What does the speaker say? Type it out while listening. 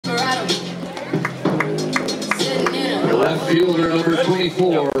Left fielder number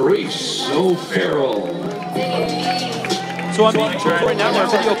 24, Reese O'Farrell. So I'm being told right now our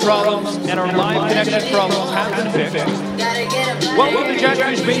video problems and our live connection problems have been fixed. Welcome to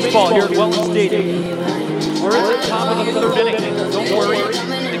Jackfish Baseball here at Welland Stadium. We're at the top of the third inning. Don't worry,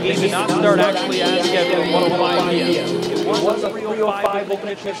 the game did not start actually as scheduled at 1:05 p.m. It was a 3:05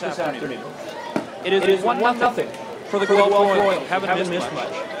 opening pitch this afternoon. It is 1-0 for the Guelph Royals. Haven't missed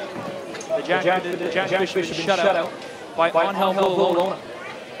much. The Jackfish have been shut out by Angel Villalona.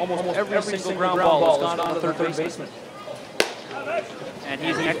 Almost every single ground ball has gone on the third baseman. And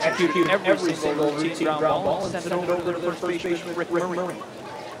he's executed every single routine ground ball and sent it over to the first baseman, Rick Murray.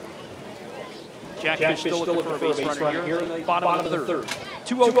 Jackfish still looking for a base runner here in the bottom of the third.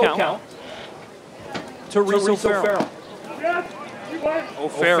 2-0 count to Reese O'Farrell.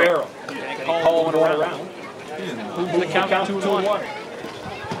 O'Farrell. Call one around. Moves the count 2-1.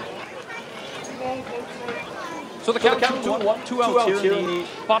 So the count 2-1. 2 outs here in the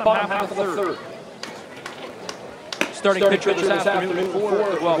bottom half of the third. Starting pitcher this afternoon for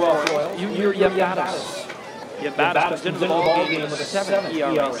the Guelph Royals, Junior Yabatas. Yabatas comes into the ball game with a 7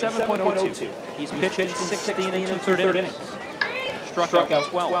 ERA, 7.02. He's pitched in 16 and 2/3 innings. Struck out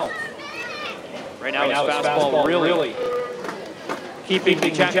 12. Right now his fastball really keeping the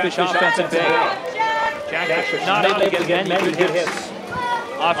Jackfish offense at bay. Jackfish not able to get many good hits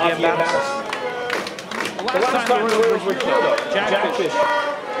off Yabatas. The last time the Royals were killed, Jackfish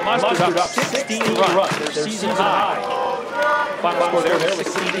mustered up 16 runs, their season high. Final score there was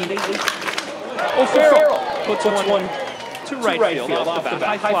 16-8. O'Farrell puts one to right field off the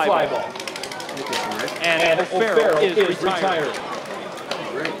bat, high fly ball. And O'Farrell is retired.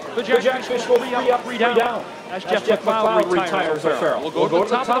 The Jackfish will be up 3 down as Jeff McLeod retires O'Farrell. We'll go to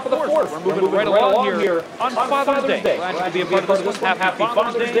the top of the fourth. We're moving right along here on Father's Day. Glad to be a part of this one. Happy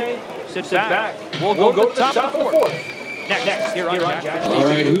Father's Day. Sit back. We'll go to the top of the fourth. Next, here on Jackfish. All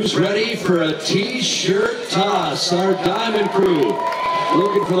right, who's ready for a T-shirt toss? Our Diamond crew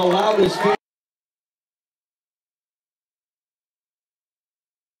looking for the loudest.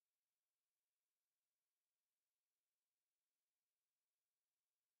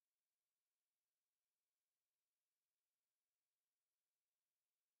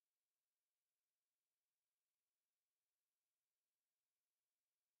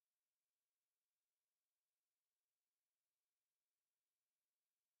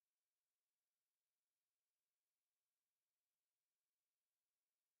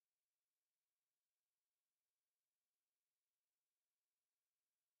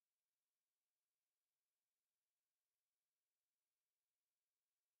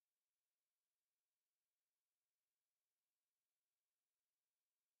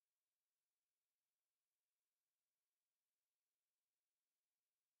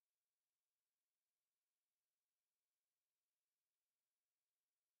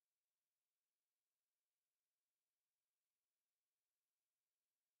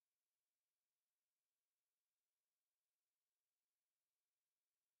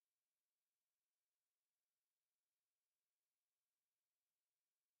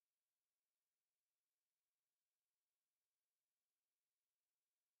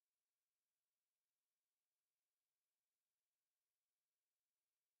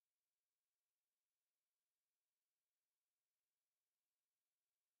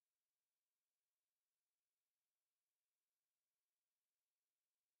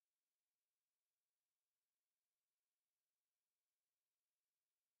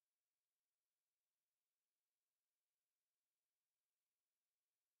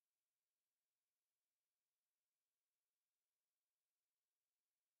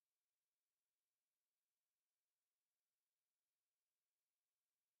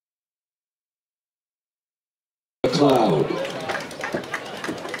 Cloud.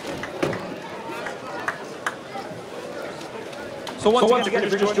 So once again, if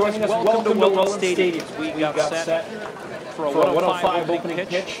you're just joining us, welcome to Welland Stadium. We got set for a 1:05 opening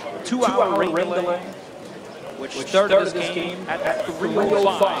pitch, 2-hour rain delay, which started this game at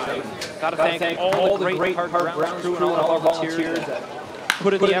 3:05. Got to thank all the great hard ground crew and all our volunteers that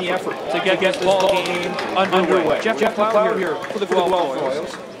put in the effort to get this ball game underway. Jeff McLeod here for the Guelph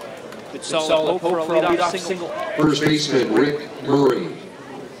Royals. Good solid hope for a leadoff single. First baseman Rick Murray.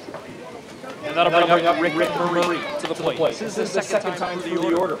 And that'll bring up Rick Murray to the plate. This is the second time through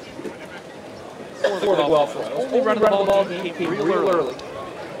the order for the Guelph Royals. Only run of the ball game came real early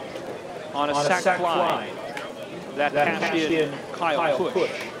on a sac fly that cashed in Kyle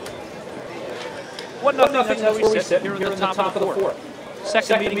Push. 1-0, that's where we sit here in the top of the fourth.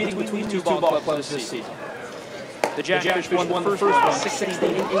 Second meeting between two ball clubs this season. The Jackfish won the first one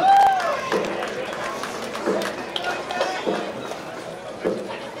 16-8.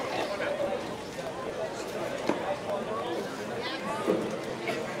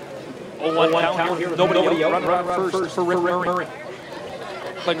 1-1 count here. Nobody out. Run first for Rick Murray.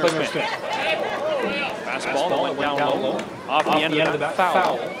 Klinger Smith. Fastball went down low. Off the end of that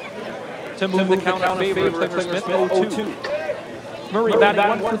foul. To move the count in favor of Klinger Smith, 0-2. Murray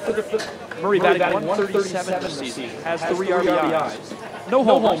batting 137 this season. Has 3 RBIs. No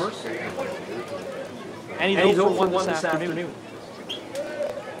homers. And he's 0 for 1 this afternoon.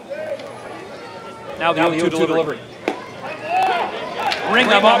 Now the 0-2 delivery. Ring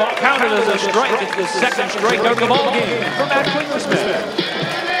them up, counted as a strike. It's the second strikeout of the ball game for Matt Klinger Smith.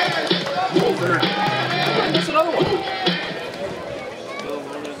 That's another one.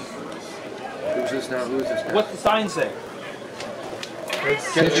 Who's this now? What's the sign say?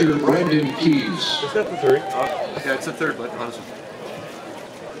 Catcher Brendan Keys. Is that the third? Yeah, it's the third, but honestly.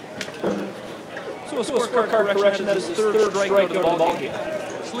 So a scorecard correction, that is the third strikeout of the ball game.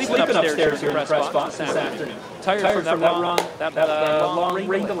 Sleeping upstairs here in the press box this afternoon. Tired from that long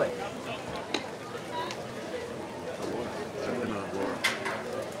rain delay.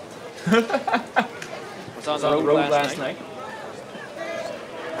 Was on the road last night.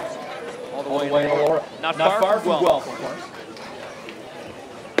 All the way to Laura. Not far from Guelph, of course.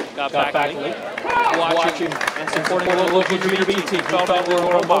 Got back late. Watching and supporting the local junior B team. Felt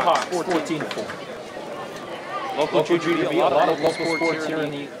Laura Mohawks, 14-4. Local junior B, a lot of local sports here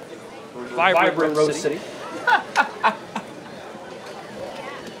in the vibrant Rose City.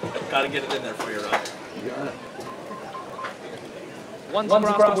 Gotta get it in there for you, Ron. You got it. One's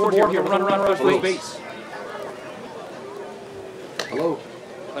across the board here. Run around first base. Hello.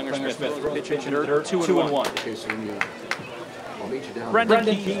 Klinger Smith. Pitch in dirt. 2-1. Okay, so I'll meet you down. Brendan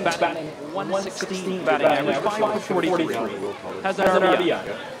Keys batting 116 batting average, 5.43. Has an RBI.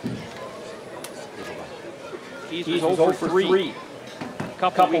 Keys was 0 for 3 a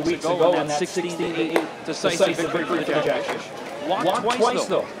couple weeks ago in that 16-8 decisive victory for the Jackfish. Walked twice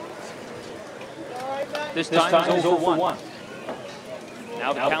though. This time is 0 for 1.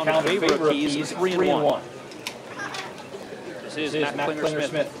 Now the count in favor of Keys is 3-1. This is Matt Klinger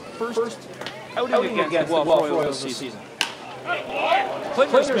Smith. First outing against the Guelph Royals this season.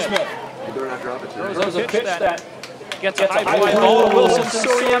 Klinger Smith throws a pitch that gets a high fly ball to Wilson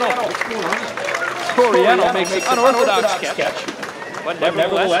Soriano. Soriano makes an unorthodox catch, but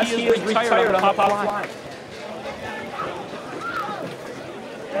nevertheless he is retired on the pop fly.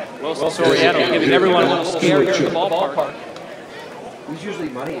 Wilson Soriano giving everyone a little scare here in the ballpark. Who's usually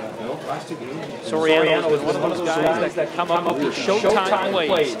money out, Bill? Last 2 games. Soriano is one of those guys that come up with showtime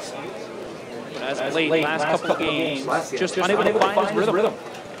plays. But as of late, last couple of games, just unable to find his rhythm.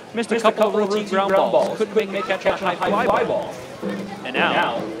 Missed a couple of routine ground balls. Couldn't make catch a high fly ball. And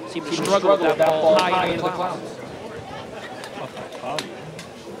now, seems to struggle with that ball high into the clouds.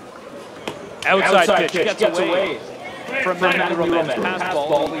 Outside pitch gets away from Matthew Romance. Pass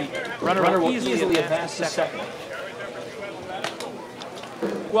ball. Runner will easily advance to second.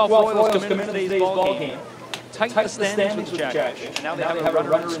 Well, Royals come into today's ball game. Tight the standings with Jackfish. And now they have a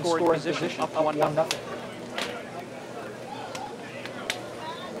runner in scoring position up 1-0.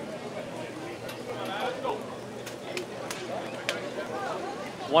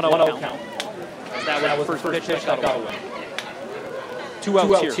 1-0 count. That was the first pitch that got away. 2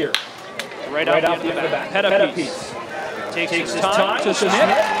 outs here. Right out the bat. Pettipiece takes his time to Smith.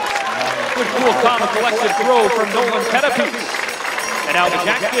 Good, cool, calm, and collected throw from Nolan Pettipiece. And now the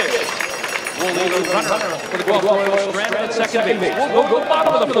Jackfish will leave a runner for the Guelph Royals stranded at second base. We'll go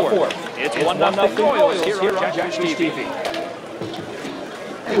bottom of the 4th. It's 1-0 Royals here on Jackfish TV.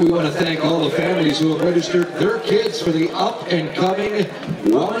 And we want to thank all the families who have registered their kids for the up-and-coming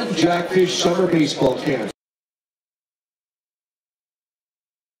Welland Jackfish Summer Baseball Camp.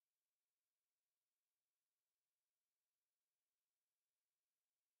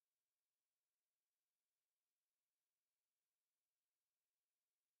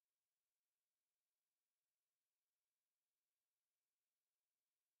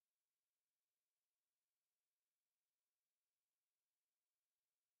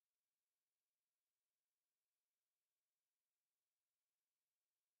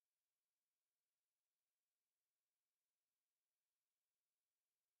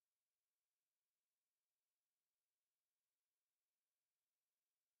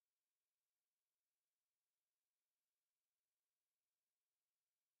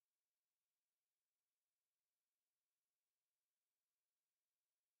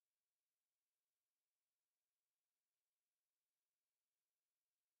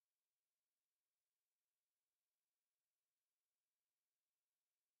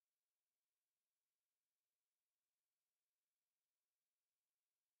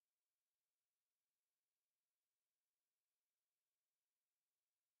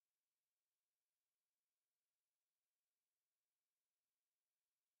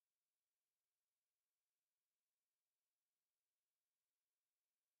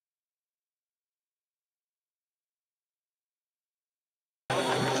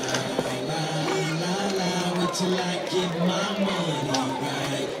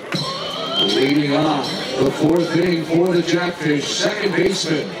 Leading off the fourth inning for the Jackfish, second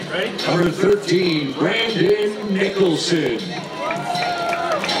baseman, number 13, Brandon Nicholson.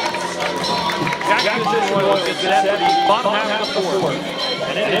 Jackfish Royals gets set for the bottom half of the fourth.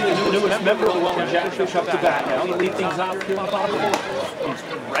 And it is the newest member of the Welland Jackfish up to bat. Now we lead things off here in the bottom of the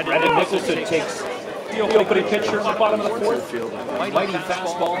fourth. Brandon Nicholson takes the opening pitch here in the bottom of the fourth. Mighty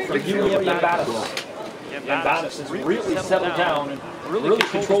fastball from Yuri Battis. Battis has really settled down and really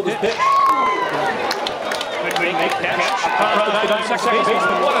controlled his pitch. Make catch across the second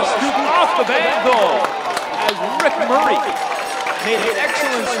baseman. What a scoop off the bag goal as Rick Murray made an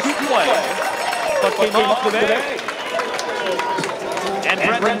excellent scoop play, but came off the bag. And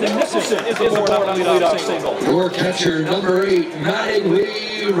Brandon Nicholson is aboard on the leadoff single. Your catcher, number 8,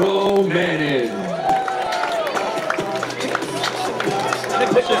 Mattingly Romanin.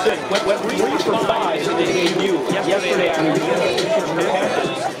 Nicholson went 3 for 5 in the debut yesterday after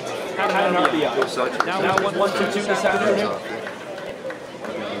had an RBI. Now 1-2 this afternoon.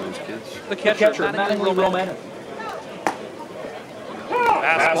 The catcher, Mattingly Romanin.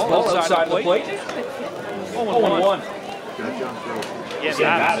 Fastball outside the plate. 0-1. Yeah,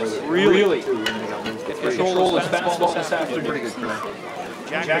 Battis really control his fastball this afternoon.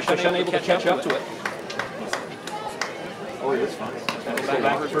 Jackfish unable to catch up to it. Oh, that's fine.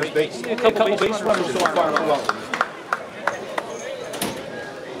 Back to first base. A couple base runners so far for Welland.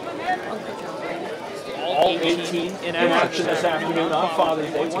 All 18 in action this afternoon on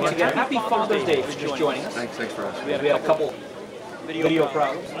Father's Day. Once again, happy Father's Day for just joining us. Thanks for us. We had a couple video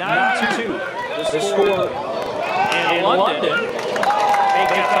problems. 9-2. The score in London.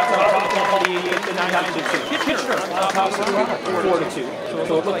 Kitchener on top of the 4-2.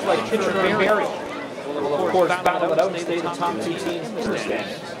 So it looks like Kitchener and Barrie will, of course, battle it out and stay the top 2 teams in the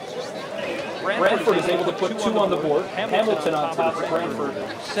standings. Brantford is able to put 2 on the board. Hamilton on top of Brantford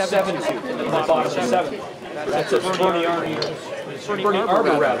 7-2 in the bottom of 7. That's at Bernie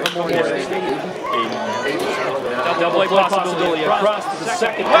Arbor Memorial Stadium. Double A possibility across the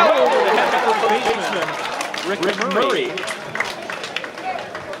second. Well over the head of the baseman, Rick Murray.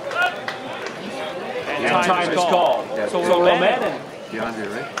 And time is called. So Romanin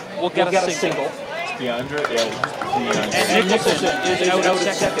will get a single. And Nicholson is out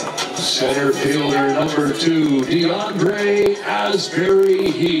at second. Center fielder number 2, DeAndre Asbury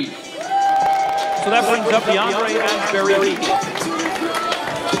Heath. So that brings up DeAndre Asbury Heath.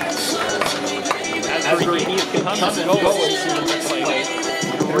 Asbury Heath comes and goes.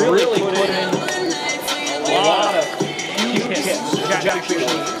 Really put in a lot of huge hits. Jackfish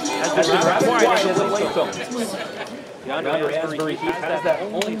has been rather quiet as of late. DeAndre Asbury Heath has that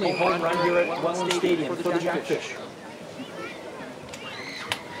only home run here at Welland Stadium for the Jackfish.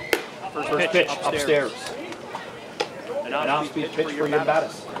 First pitch upstairs. An off-speed pitch for your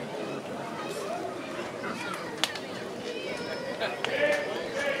Battis.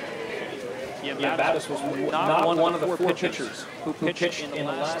 Battis was not one of the 4 pitchers who pitched in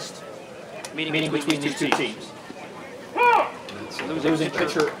the last meeting between these 2 teams. Losing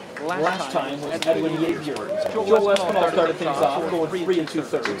pitcher last time was Edwin Yavier. Joe Espinal started things off, going 3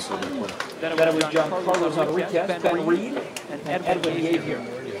 2/3. Then it was John Carlos Enriquez, Ben Reed, and Edwin Yavier,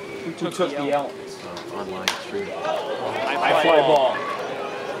 who took the L. High fly ball.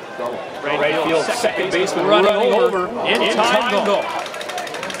 Right field, second baseman running over in time goal.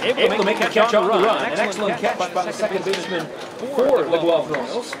 Able to make a catch on the run. An excellent catch by the second baseman for the Guelph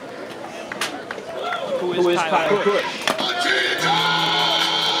Royals, who is Kyle Kush.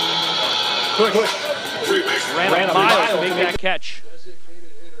 Ran a mile to make that catch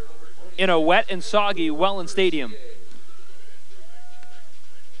in a wet and soggy Welland Stadium.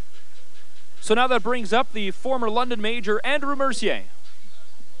 So now that brings up the former London Major, Andrew Mercier.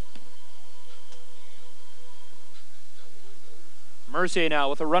 Mercier now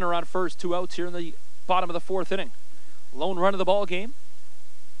with a runner on first, 2 outs here in the bottom of the 4th inning. Lone run of the ball game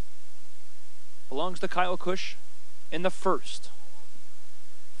belongs to Kyle Kush in the first.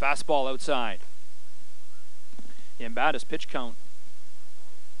 Fastball outside. Battis pitch count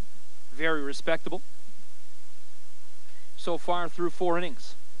very respectable so far through 4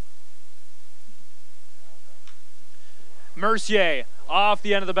 innings. Mercier off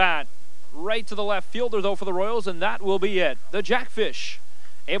the end of the bat. Right to the left fielder, though, for the Royals, and that will be it. The Jackfish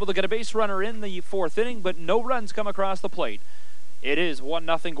able to get a base runner in the 4th inning, but no runs come across the plate. It is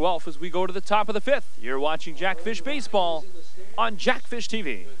 1-0 Guelph as we go to the top of the 5th. You're watching Jackfish Baseball on Jackfish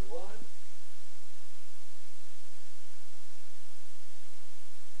TV.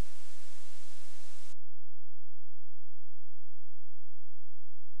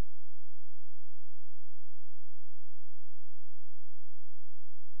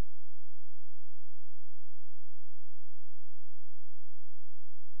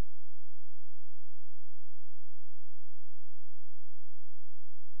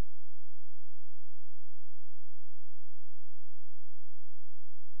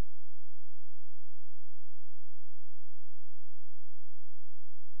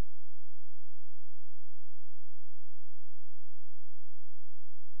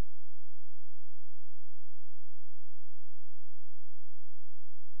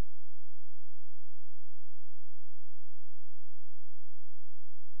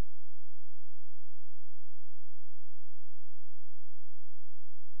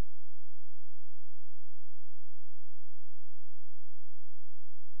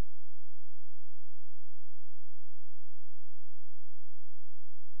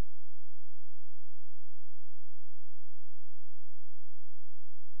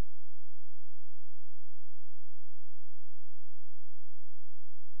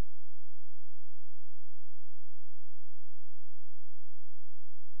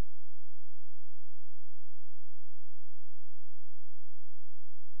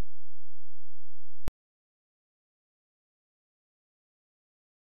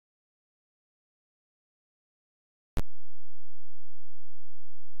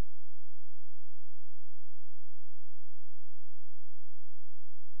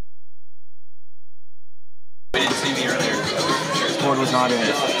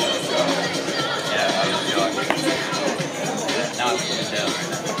 Yeah, I was jogging. Now I'm putting it down right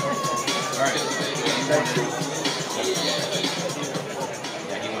now. All right.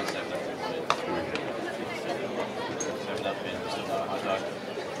 Yeah, he wants to have that. Have that been still not a hot dog.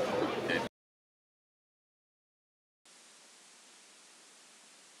 Okay.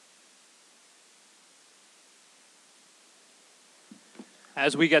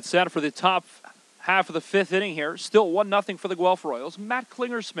 As we get set for the top half of the fifth inning here, still 1-0 for the Guelph Royals. Matt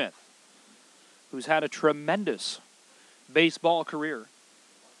Klingersmith, who's had a tremendous baseball career,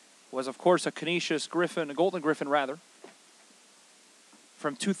 was of course a Golden Griffin rather,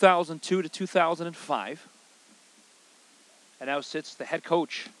 from 2002 to 2005, and now sits the head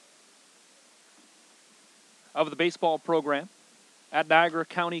coach of the baseball program at Niagara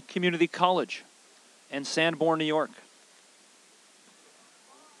County Community College in Sanborn, New York.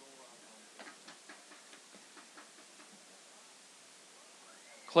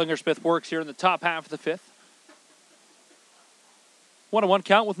 Klingersmith works here in the top half of the fifth. 1-1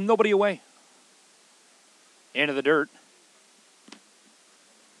 count with nobody away. Into the dirt.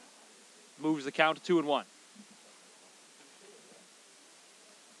 Moves the count to 2-1.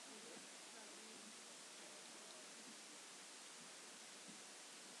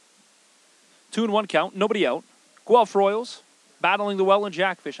 Two and one count, nobody out. Guelph Royals battling the Welland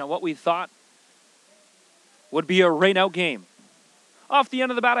Jackfish on what we thought would be a rain-out game. Off the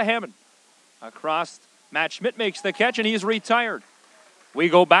end of the bat of Hammond. Across, Matt Schmidt makes the catch, and he's retired. We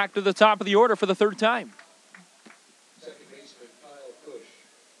go back to the top of the order for the third time. Second baseman Kyle Kush.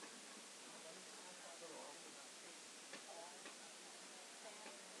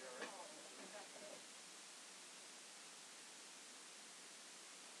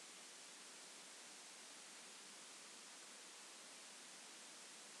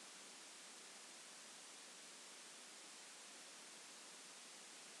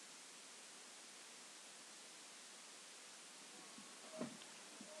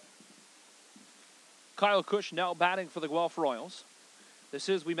 Kyle Kush now batting for the Guelph Royals. This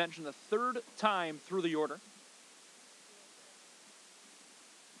is, we mentioned, the third time through the order.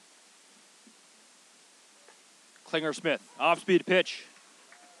 Klingersmith, off-speed pitch.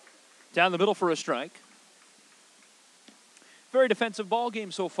 Down the middle for a strike. Very defensive ball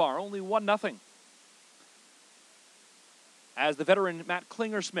game so far, only 1-0. As the veteran Matt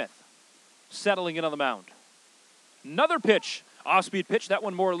Klingersmith settling in on the mound. Another pitch, off-speed pitch, that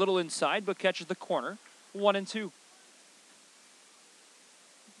one more a little inside, but catches the corner. 1-2. You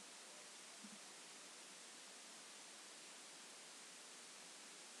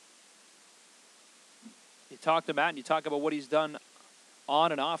talk to Matt and you talk about what he's done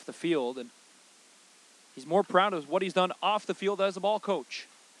on and off the field, and he's more proud of what he's done off the field as a ball coach.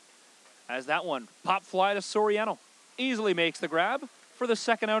 As that one, pop fly to Soriano. Easily makes the grab for the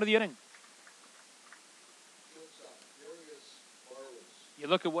second out of the inning. You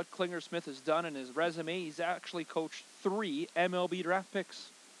look at what Klingersmith has done in his resume, he's actually coached 3 MLB draft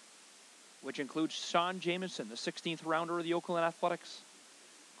picks, which includes Sean Jamieson, the 16th rounder of the Oakland Athletics,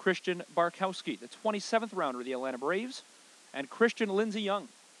 Christian Barkowski, the 27th rounder of the Atlanta Braves, and Christian Lindsey Young,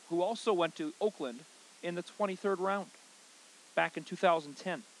 who also went to Oakland in the 23rd round back in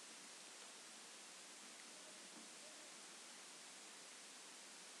 2010.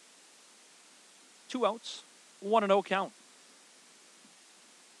 Two outs, 1-0 count.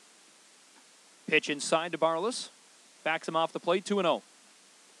 Pitch inside to Barless. Backs him off the plate, 2-0.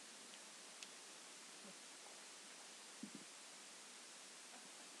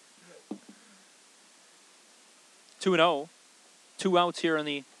 Two outs here in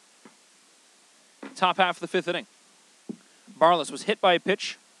the top half of the fifth inning. Barless was hit by a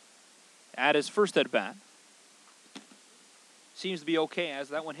pitch at his first at bat. Seems to be okay as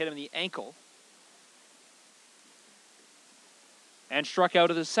that one hit him in the ankle. And struck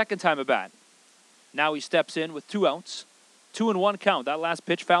out at his second time at bat. Now he steps in with 2 outs. 2-1 count. That last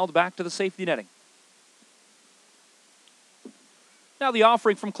pitch fouled back to the safety netting. Now the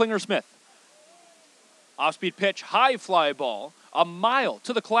offering from Klingersmith. Off-speed pitch, high fly ball, a mile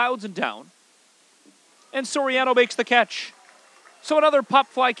to the clouds and down. And Soriano makes the catch. So another pop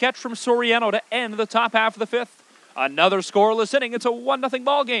fly catch from Soriano to end the top half of the fifth. Another scoreless inning. It's a 1-0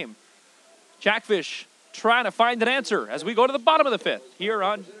 ball game. Jackfish trying to find an answer as we go to the bottom of the fifth here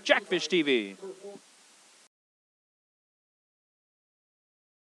on Jackfish TV.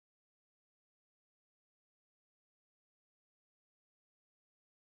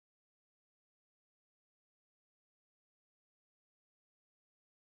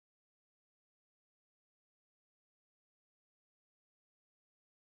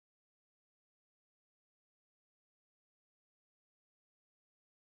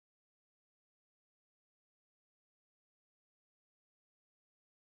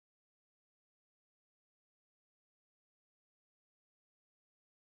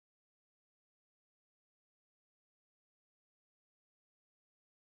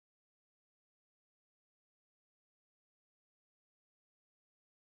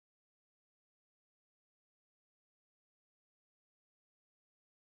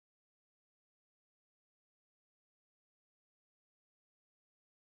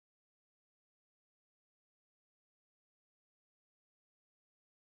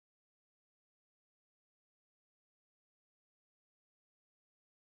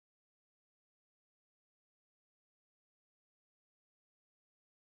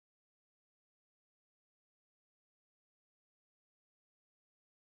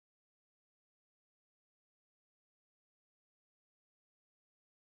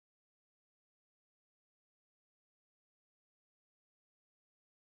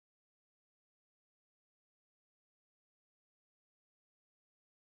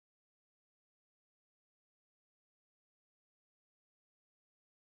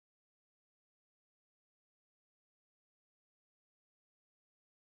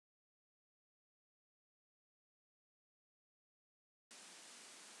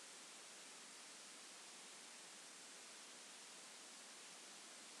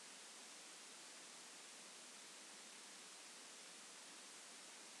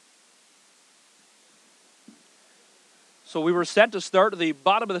 So we were set to start at the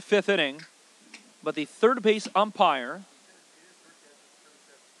bottom of the 5th inning, but the third base umpire,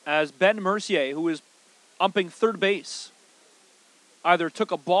 as Ben Mercier, who is umping third base, either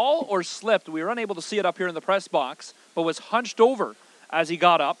took a ball or slipped. We were unable to see it up here in the press box, but was hunched over as he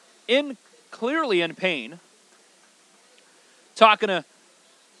got up, clearly in pain. Talking to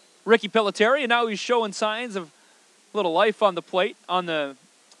Ricky Pelletieri, and now he's showing signs of a little life on the plate, on the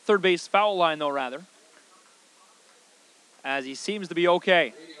third base foul line, though, rather, as he seems to be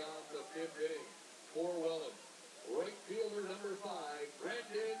okay. Leading off the 5th inning for Welland, right fielder number 5,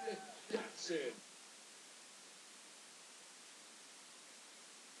 Brandon Jackson.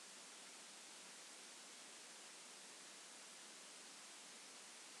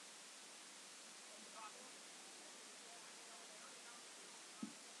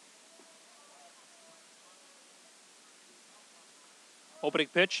 Opening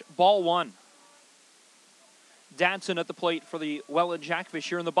pitch, ball 1. Danson at the plate for the Welland Jackfish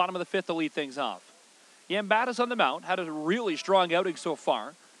here in the bottom of the 5th to lead things off. Yambatas on the mound, had a really strong outing so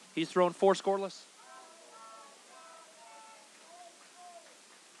far. He's thrown 4 scoreless.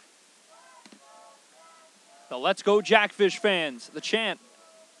 The Let's Go Jackfish fans, the chant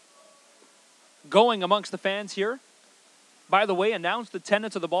going amongst the fans here. By the way, announced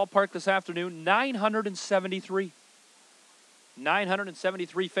attendance of the ballpark this afternoon, 973.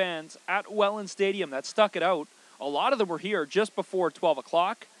 973 fans at Welland Stadium that stuck it out. A lot of them were here just before 12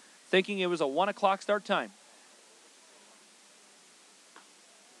 o'clock, thinking it was a 1 o'clock start time.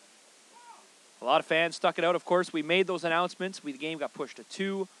 A lot of fans stuck it out, of course. We made those announcements. The game got pushed to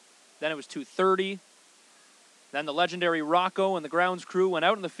 2. Then it was 2:30. Then the legendary Rocco and the grounds crew went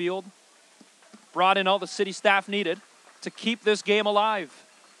out in the field, brought in all the city staff needed to keep this game alive,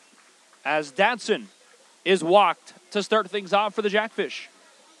 as Danson is walked to start things off for the Jackfish.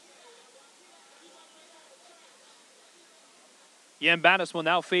 Yambatas will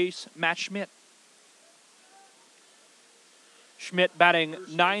now face Matt Schmidt. Schmidt batting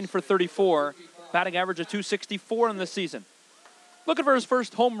 9 for 34, batting average of .264 in this season. Looking for his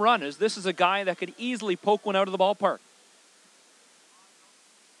first home run, as this is a guy that could easily poke one out of the ballpark.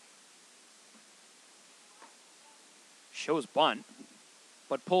 Shows bunt,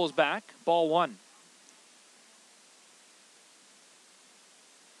 but pulls back, ball 1.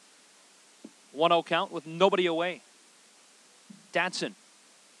 1-0 count with nobody away. Danson.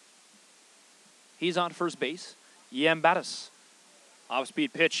 He's on first base. Yambatas.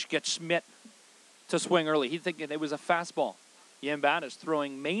 Off-speed pitch gets Schmidt to swing early. He's thinking it was a fastball. Yambatas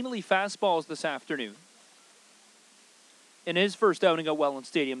throwing mainly fastballs this afternoon in his first outing at Welland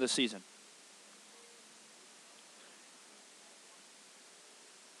Stadium this season.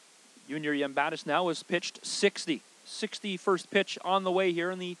 Junior Yambatas now has pitched 60. 60 first pitch on the way here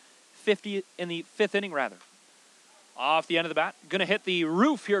in the 5th inning, rather. Off the end of the bat, gonna hit the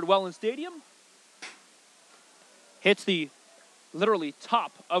roof here at Welland Stadium. Hits the literally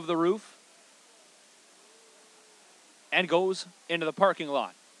top of the roof and goes into the parking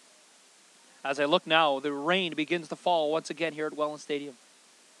lot. As I look now, the rain begins to fall once again here at Welland Stadium.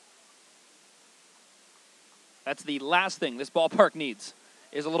 That's the last thing this ballpark needs,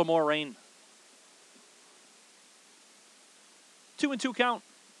 is a little more rain. 2-2 count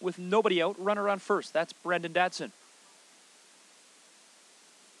with nobody out. Runner on first. That's Brendan Danson.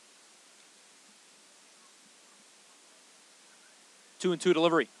 Two-2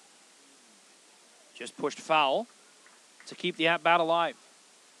 delivery. Just pushed foul to keep the at-bat alive.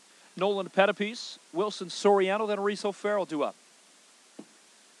 Nolan Pettipies, Wilson Soriano, then Ariso Farrell due up.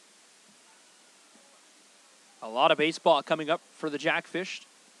 A lot of baseball coming up for the Jackfish.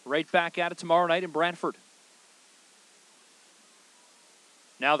 Right back at it tomorrow night in Brantford.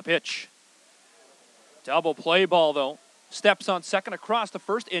 Now the pitch. Double play ball, though. Steps on second, across the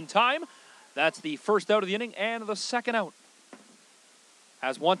first in time. That's the first out of the inning and the second out.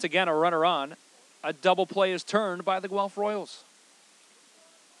 As once again a runner on, a double play is turned by the Guelph Royals.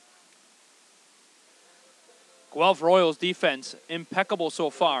 Guelph Royals defense impeccable so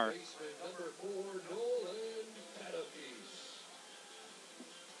far.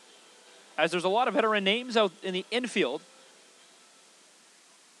 As there's a lot of veteran names out in the infield.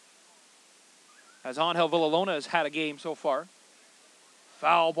 As Angel Villalona has had a game so far.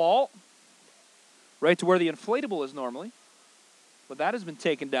 Foul ball. Right to where the inflatable is normally. But that has been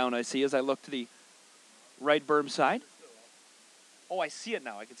taken down, I see, as I look to the right berm side. Oh, I see it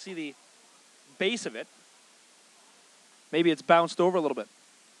now. I can see the base of it. Maybe it's bounced over a little bit.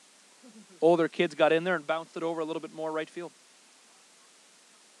 Older kids got in there and bounced it over a little bit more right field.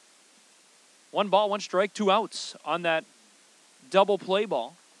 1 ball, 1 strike, 2 outs on that double play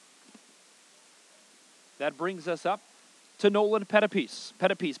ball. That brings us up to Nolan Pettipies.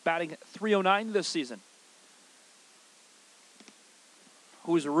 Pettipies batting .309 this season,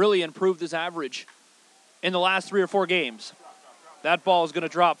 who's really improved his average in the last 3 or 4 games. That ball is going to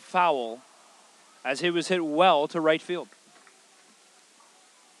drop foul as he was hit well to right field.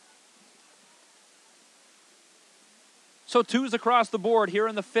 So 2s across the board here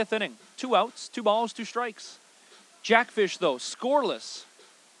in the 5th inning. 2 outs, 2 balls, 2 strikes. Jackfish, though, scoreless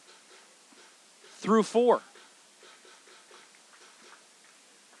through 4.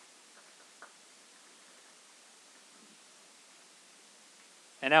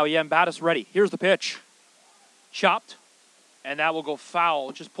 And now Yem Battis ready. Here's the pitch. Chopped, and that will go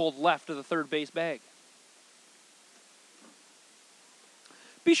foul. Just pulled left to the third base bag.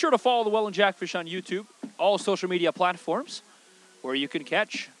 Be sure to follow the Welland Jackfish on YouTube, all social media platforms, where you can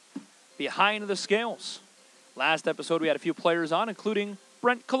catch Behind the Scales. Last episode, we had a few players on, including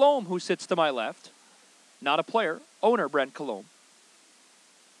Brent Colombe, who sits to my left. Not a player, owner Brent Colombe.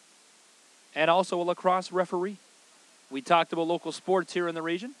 And also a lacrosse referee. We talked about local sports here in the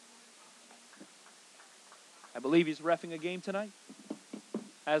region. I believe he's reffing a game tonight,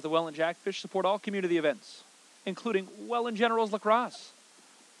 as the Welland Jackfish support all community events, including Welland Generals Lacrosse,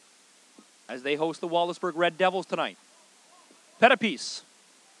 as they host the Wallaceburg Red Devils tonight. Pettipies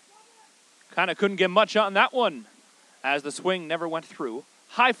kind of couldn't get much on that one, as the swing never went through.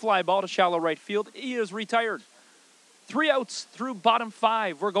 High fly ball to shallow right field. He is retired. 3 outs through bottom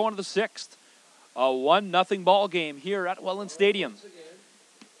 5. We're going to the 6th. A 1-0 ball game here at Welland Stadium.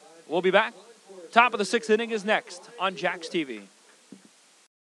 We'll be back. Top of the 6th inning is next on Jax TV.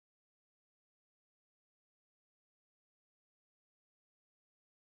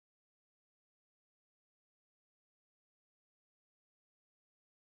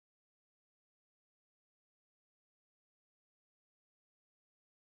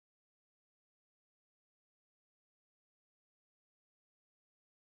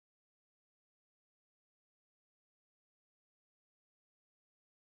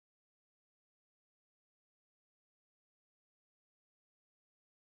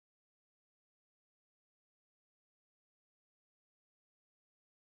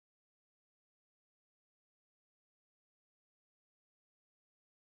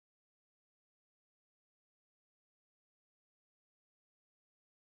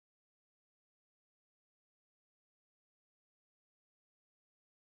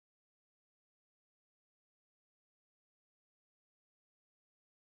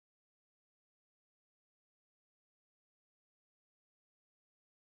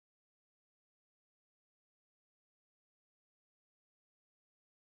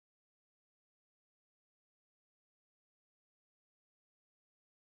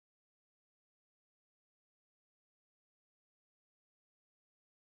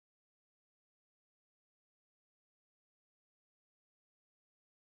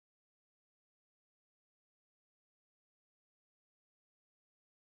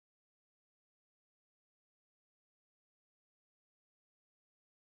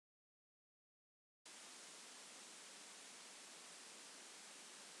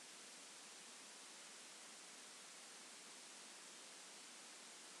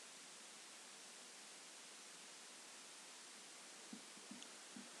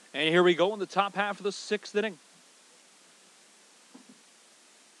 And here we go in the top half of the 6th inning,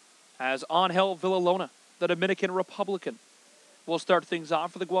 as Angel Villalona, the Dominican Republican, will start things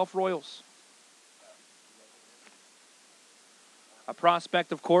off for the Guelph Royals. A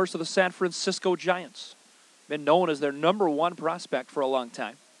prospect, of course, of the San Francisco Giants. Been known as their #1 prospect for a long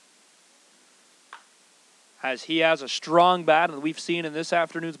time. As he has a strong bat, and we've seen in this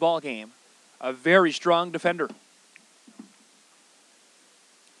afternoon's ball game, a very strong defender.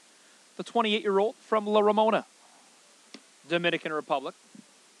 The 28-year-old from La Ramona, Dominican Republic.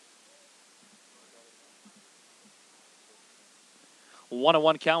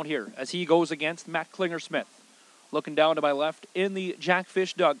 1-1 count here as he goes against Matt Klinger-Smith. Looking down to my left in the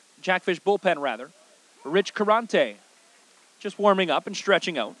Jackfish bullpen, Rich Carante, just warming up and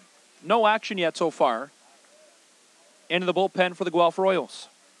stretching out. No action yet so far into the bullpen for the Guelph Royals.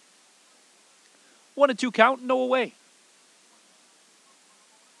 1-2 count, no away.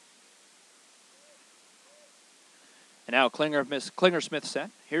 And now Klinger-Smith set.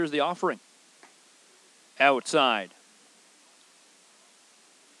 Here's the offering. Outside.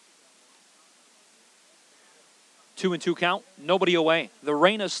 2-2 count, nobody away. The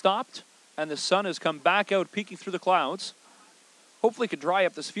rain has stopped, and the sun has come back out, peeking through the clouds. Hopefully could dry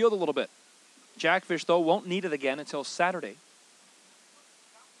up this field a little bit. Jackfish, though, won't need it again until Saturday.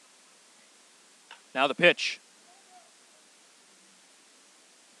 Now the pitch.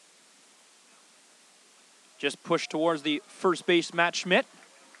 Just push towards the first base, Matt Schmidt,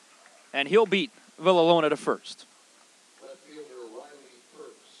 and he'll beat Villalona to first.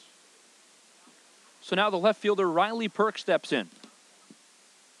 So now the left fielder, Riley Perk, steps in.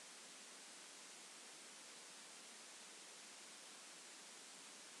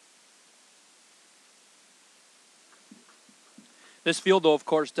 This field, though, of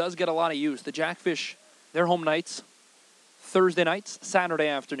course, does get a lot of use. The Jackfish, their home nights, Thursday nights, Saturday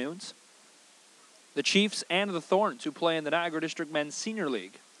afternoons. The Chiefs and the Thorns, who play in the Niagara District Men's Senior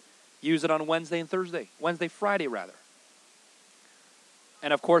League, use it on Wednesday and Thursday. Wednesday, Friday, rather.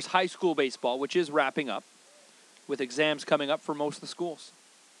 And, of course, high school baseball, which is wrapping up, with exams coming up for most of the schools.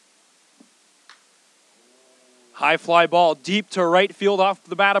 High fly ball deep to right field off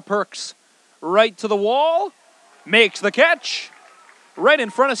the bat of Perks. Right to the wall. Makes the catch. Right in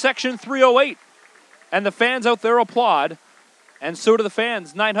front of section 308. And the fans out there applaud. And so do the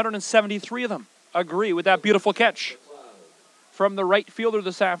fans. 973 of them agree with that beautiful catch from the right fielder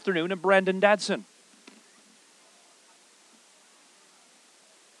this afternoon, and Brandon Dadson.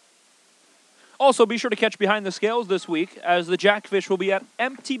 Also, be sure to catch Behind the Scales this week, as the Jackfish will be at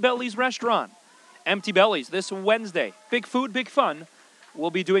Empty Bellies Restaurant. Empty Bellies this Wednesday. Big food, big fun.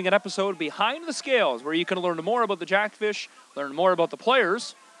 We'll be doing an episode Behind the Scales where you can learn more about the Jackfish, learn more about the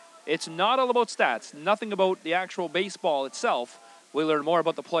players. It's not all about stats, nothing about the actual baseball itself. We learn more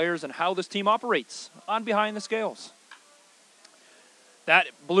about the players and how this team operates on Behind the Scales. That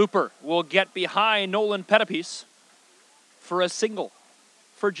blooper will get behind Nolan Pettipies for a single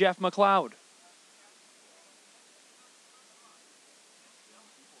for Jeff McLeod.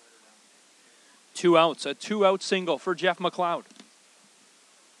 Two outs, a two-out single for Jeff McLeod.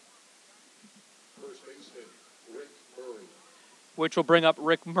 Which will bring up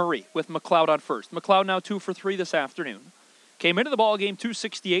Rick Murray with McLeod on first. McLeod now 2 for 3 this afternoon. Came into the ball game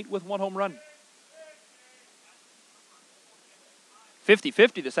 268 with 1 home run.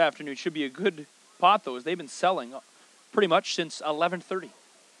 50-50 this afternoon should be a good pot, though, as they've been selling pretty much since 11:30.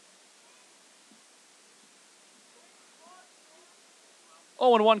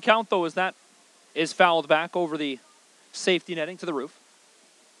 Oh, and 1 count, though, as that is fouled back over the safety netting to the roof.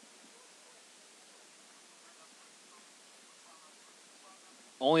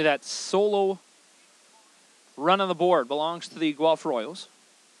 Only that solo run on the board belongs to the Guelph Royals,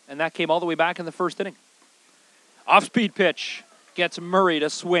 and that came all the way back in the first inning. Off-speed pitch gets Murray to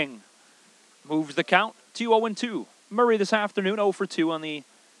swing. Moves the count to 0-2. Murray this afternoon 0 for 2 on the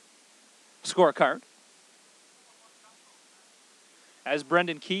scorecard. As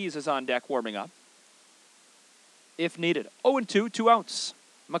Brendan Keys is on deck warming up. If needed. 0-2, 2 outs.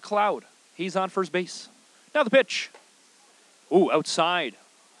 McLeod, he's on first base. Now the pitch. Ooh, outside.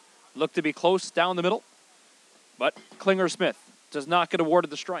 Looked to be close down the middle. But Klinger-Smith does not get awarded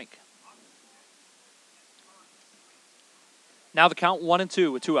the strike. Now the count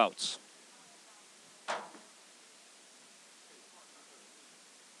 1-2 with 2 outs.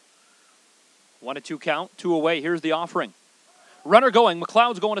 One and 2 count, 2 away. Here's the offering. Runner going.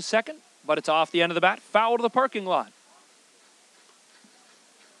 McLeod's going to second, but it's off the end of the bat. Foul to the parking lot.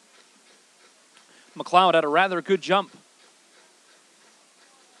 McLeod had a rather good jump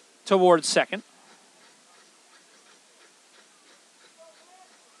towards second.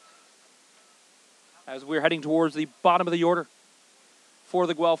 As we're heading towards the bottom of the order for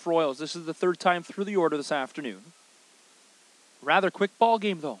the Guelph Royals. This is the 3rd time through the order this afternoon. Rather quick ball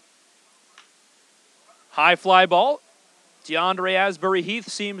game, though. High fly ball. DeAndre Asbury-Heath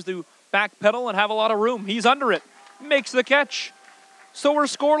seems to backpedal and have a lot of room. He's under it. Makes the catch. So we're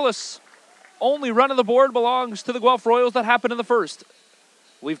scoreless. Only run on the board belongs to the Guelph Royals that happened in the first.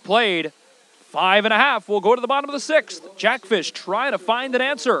 We've played 5.5. We'll go to the bottom of the 6th. Jackfish trying to find an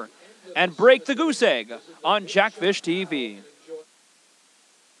answer and break the goose egg on Jackfish TV.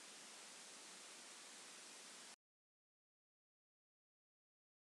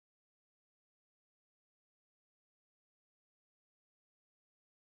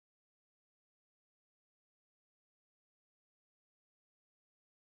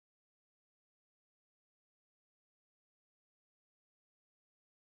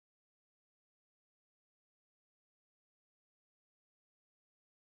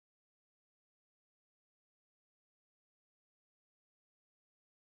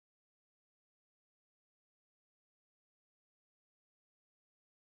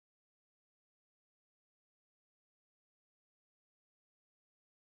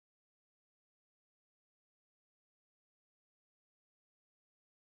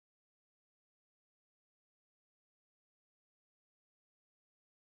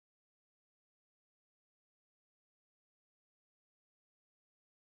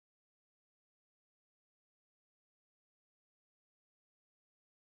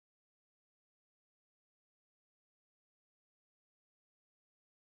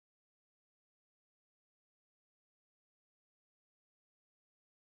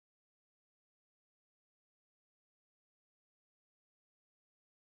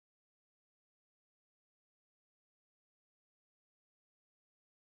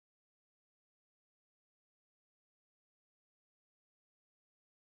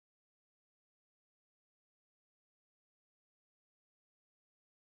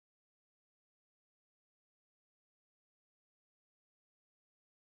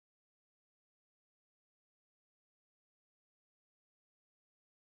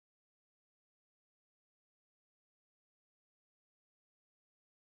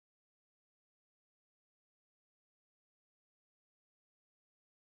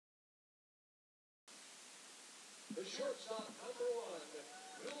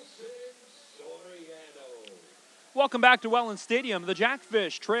 Welcome back to Welland Stadium. The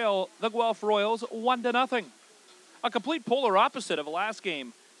Jackfish trail the Guelph Royals 1-0. A complete polar opposite of the last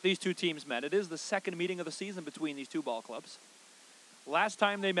game these two teams met. It is the second meeting of the season between these two ball clubs. Last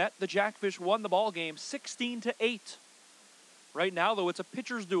time they met, the Jackfish won the ball game 16-8. Right now, though, it's a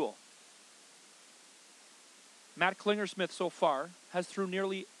pitcher's duel. Matt Klingersmith so far has threw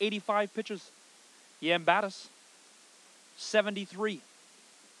nearly 85 pitches. Yam Battis, 73.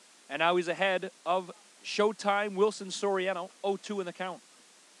 And now he's ahead of Showtime Wilson Soriano, 0-2 in the count.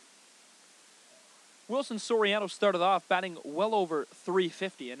 Wilson Soriano started off batting well over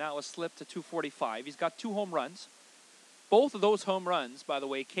 350 and now has slipped to 245. He's got 2 home runs. Both of those home runs, by the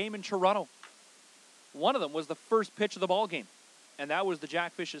way, came in Toronto. One of them was the first pitch of the ball game, and that was the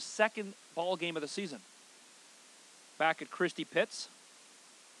Jackfish's second ball game of the season. Back at Christie Pitts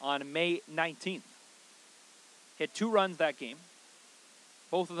on May 19th. Hit 2 runs that game,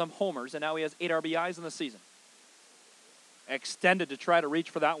 both of them homers, and now he has 8 RBIs in the season. Extended to try to reach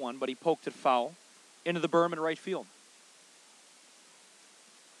for that one, but he poked it foul into the berm in right field.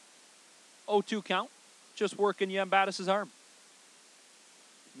 0-2 count, just working Yam Battis' arm.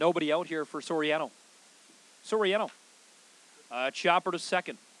 Nobody out here for Soriano. Chopper to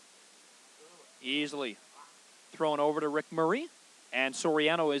second. Easily thrown over to Rick Murray, and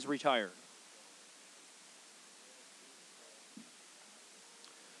Soriano is retired.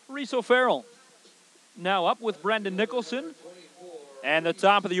 Reese O'Farrell now up with Brendan Nicholson, and the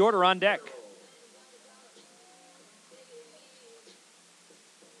top of the order on deck.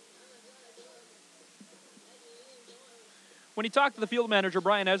 When you talk to the field manager,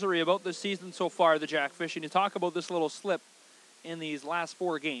 Brian Esery, about this season so far, the Jackfish, and you talk about this little slip in these last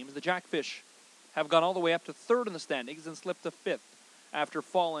 4 games, the Jackfish have gone all the way up to 3rd in the standings and slipped to 5th after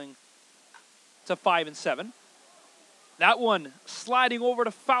falling to 5-7. That one sliding over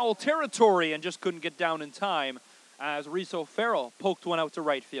to foul territory and just couldn't get down in time as Reese O'Farrell poked one out to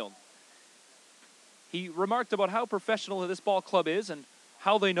right field. He remarked about how professional this ball club is and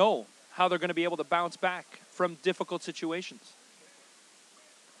how they know how they're going to be able to bounce back from difficult situations.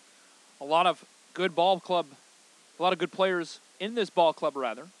 A lot of good players in this ball club,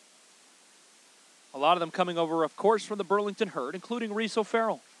 rather. A lot of them coming over, of course, from the Burlington Herd, including Reese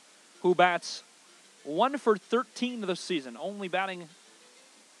O'Farrell, who bats 1 for 13 this season, only batting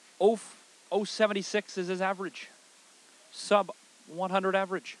 0.76 is his average. Sub 100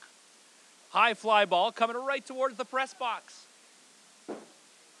 average. High fly ball coming right towards the press box.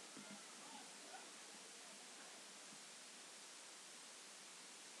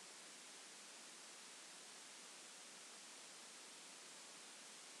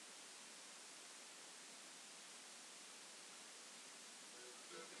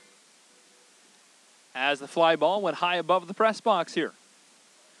 As the fly ball went high above the press box here.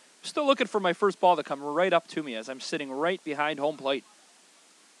 Still looking for my first ball to come right up to me as I'm sitting right behind home plate.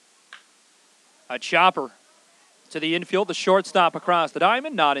 A chopper to the infield, the shortstop across the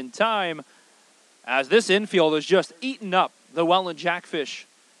diamond, not in time, as this infield has just eaten up the Welland Jackfish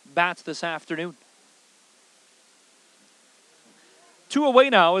bats this afternoon. 2 away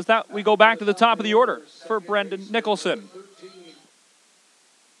now as that we go back to the top of the order for Brendan Nicholson.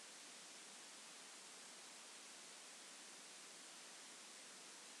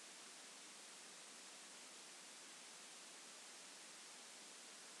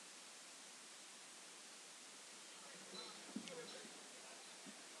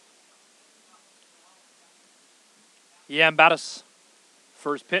 Yam Battis,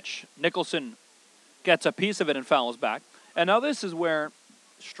 first pitch. Nicholson gets a piece of it and fouls back. And now this is where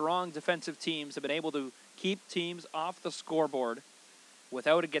strong defensive teams have been able to keep teams off the scoreboard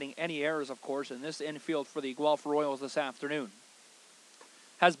without it getting any errors, of course. And this infield for the Guelph Royals this afternoon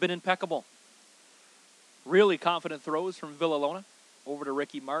has been impeccable. Really confident throws from Villalona over to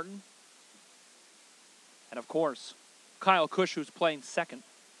Ricky Martin. And, of course, Kyle Cush, who's playing second,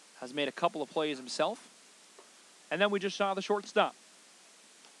 has made a couple of plays himself. And then we just saw the shortstop,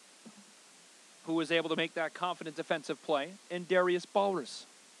 who was able to make that confident defensive play in Darius Balrus.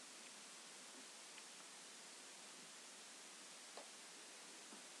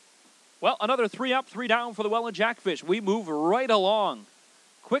 Well, another 3 up, 3 down for the Welland Jackfish. We move right along.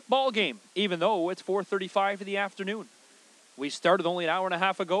 Quick ball game, even though it's 4:35 in the afternoon. We started only an hour and a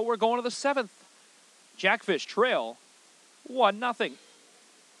half ago. We're going to the 7th. Jackfish trail 1-0.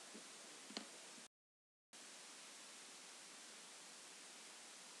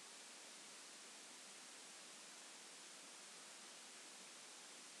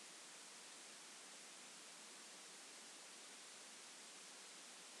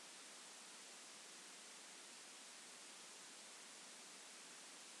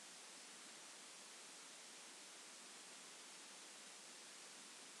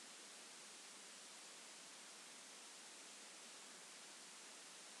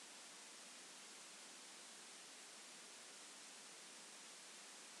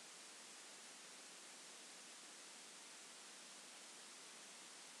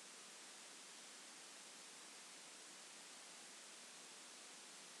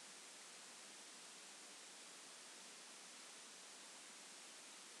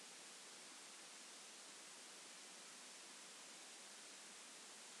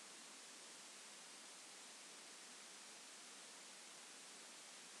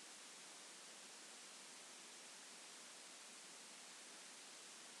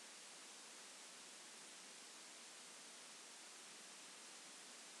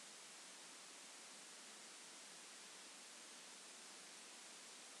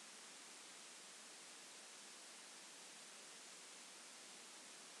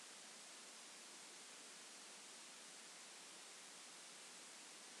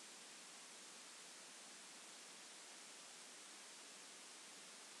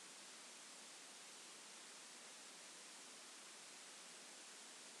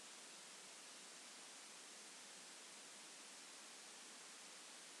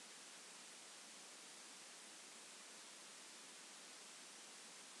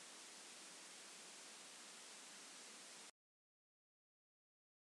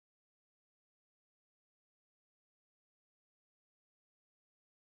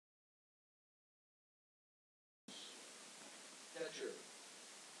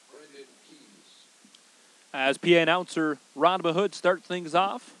 As PA announcer Ron Mahood starts things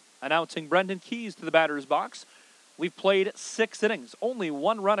off, announcing Brendan Keys to the batter's box. We've played 6 innings, only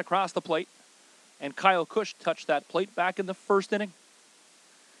 1 run across the plate, and Kyle Cush touched that plate back in the first inning.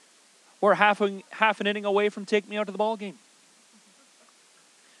 We're half an inning away from taking me out of the ball game.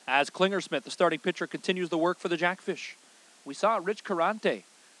 As Klingersmith, the starting pitcher, continues the work for the Jackfish. We saw Rich Carante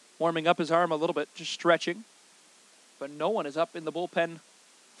warming up his arm a little bit, just stretching, but no one is up in the bullpen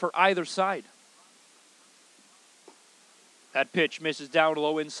for either side. That pitch misses down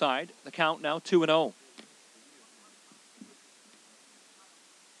low inside. The count now 2-0.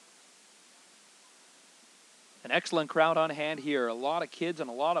 An excellent crowd on hand here. A lot of kids and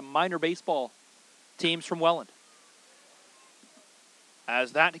a lot of minor baseball teams from Welland.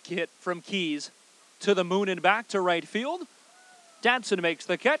 As that hit from Keys to the moon and back to right field. Danson makes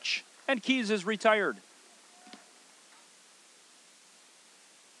the catch, and Keys is retired.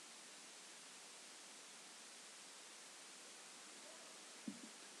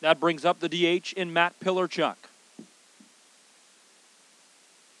 That brings up the DH in Matt Pillarchuk.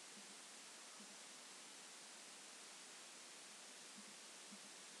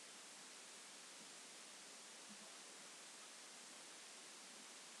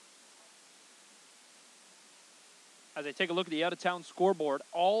 As I take a look at the out-of-town scoreboard,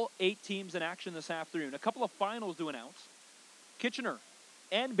 all 8 teams in action this afternoon. A couple of finals to announce. Kitchener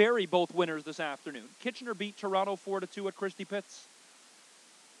and Barrie both winners this afternoon. Kitchener beat Toronto 4-2 at Christie Pitts.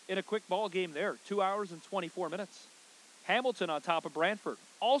 In a quick ball game there, 2 hours and 24 minutes. Hamilton on top of Brantford,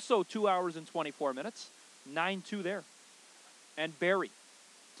 also 2 hours and 24 minutes, 9-2 there. And Barrie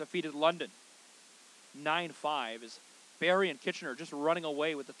defeated London, 9-5, as Barrie and Kitchener just running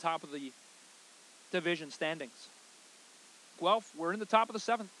away with the top of the division standings. Guelph, we're in the top of the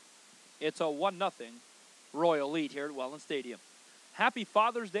 7th. It's a 1-0 Royal lead here at Welland Stadium. Happy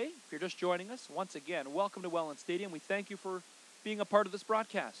Father's Day. If you're just joining us, once again, welcome to Welland Stadium. We thank you for being a part of this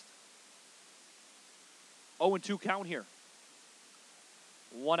broadcast. 0-2 count here.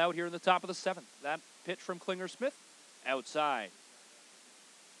 1 out here in the top of the 7th. That pitch from Klingersmith, outside.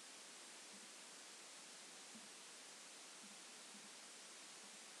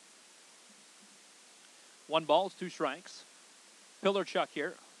 One ball, 2 strikes. Pillarchuk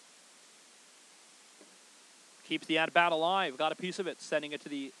here. Keeps the at-bat alive. Got a piece of it, sending it to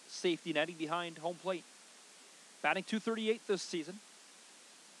the safety netting behind home plate. Batting .238 this season.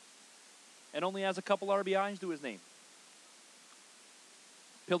 And only has a couple RBIs to his name.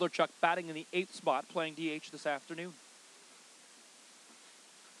 Pillarchuk batting in the 8th spot, playing DH this afternoon.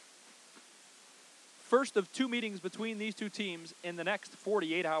 First of 2 meetings between these 2 teams in the next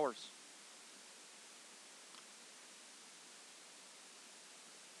 48 hours.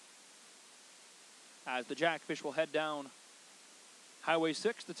 As the Jackfish will head down Highway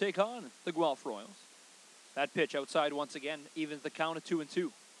 6 to take on the Guelph Royals. That pitch outside once again evens the count of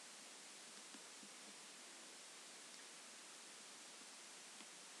 2-2.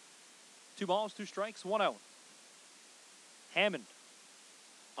 Two balls, 2 strikes, 1 out. Hammond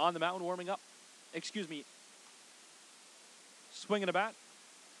on the mound warming up. Swinging a bat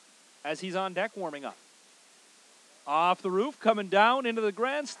as he's on deck warming up. Off the roof, coming down into the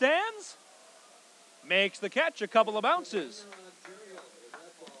grandstands. Makes the catch, a couple of bounces.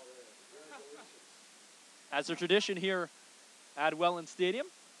 As a tradition here at Welland Stadium,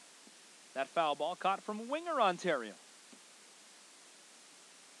 that foul ball caught from Winger, Ontario.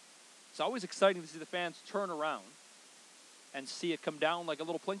 It's always exciting to see the fans turn around and see it come down like a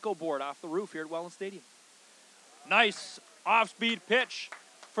little plinko board off the roof here at Welland Stadium. Nice off-speed pitch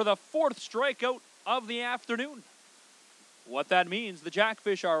for the 4th strikeout of the afternoon. What that means, the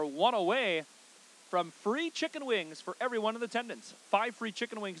Jackfish are 1 away from free chicken wings for everyone in attendance. 5 free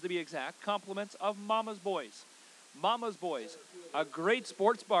chicken wings to be exact, compliments of Mama's Boys. Mama's Boys, a great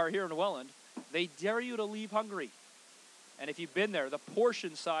sports bar here in Welland. They dare you to leave hungry. And if you've been there, the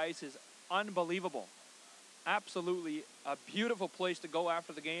portion size is unbelievable. Absolutely a beautiful place to go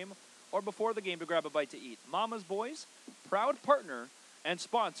after the game or before the game to grab a bite to eat. Mama's Boys, proud partner and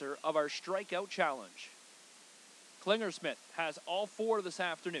sponsor of our Strikeout Challenge. Klingersmith has all 4 this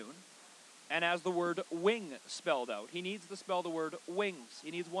afternoon and has the word wing spelled out. He needs to spell the word wings.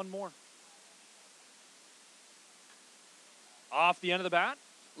 He needs 1 more. Off the end of the bat,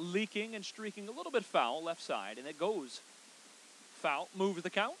 leaking and streaking a little bit foul left side, and it goes foul, moves the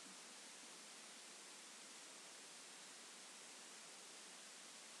count.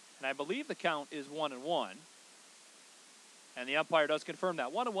 And I believe the count is 1-1. And the umpire does confirm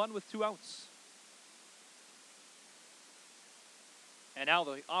that. 1-1 with 2 outs. And now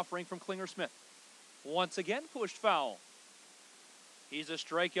the offering from Klingersmith. Once again pushed foul. He's a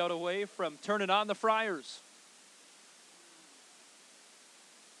strikeout away from turning on the Friars.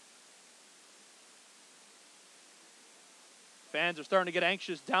 Fans are starting to get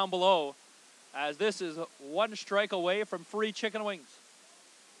anxious down below, as this is one strike away from free chicken wings.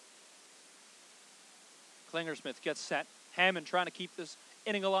 Klingersmith gets set. Hammond trying to keep this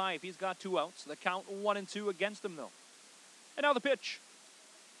inning alive. He's got 2 outs. The count 1-2 against him, though. And now the pitch.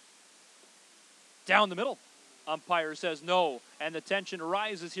 Down the middle. Umpire says no, and the tension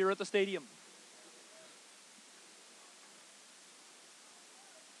rises here at the stadium.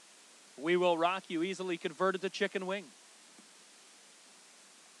 We Will Rock You easily converted to chicken wing.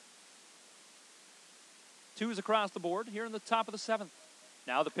 2s across the board here in the top of the 7th.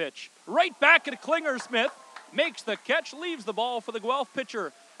 Now the pitch. Right back at Klingersmith. Makes the catch, leaves the ball for the Guelph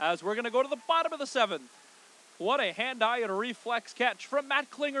pitcher as we're going to go to the bottom of the 7th. What a hand-eye and a reflex catch from Matt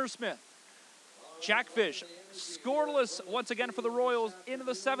Klingersmith. Jackfish scoreless once again for the Royals into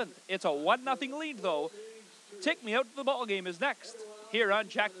the 7th. It's a 1-0 lead, though. Take Me Out to the Ball Game is next here on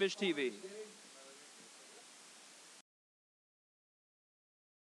Jackfish TV.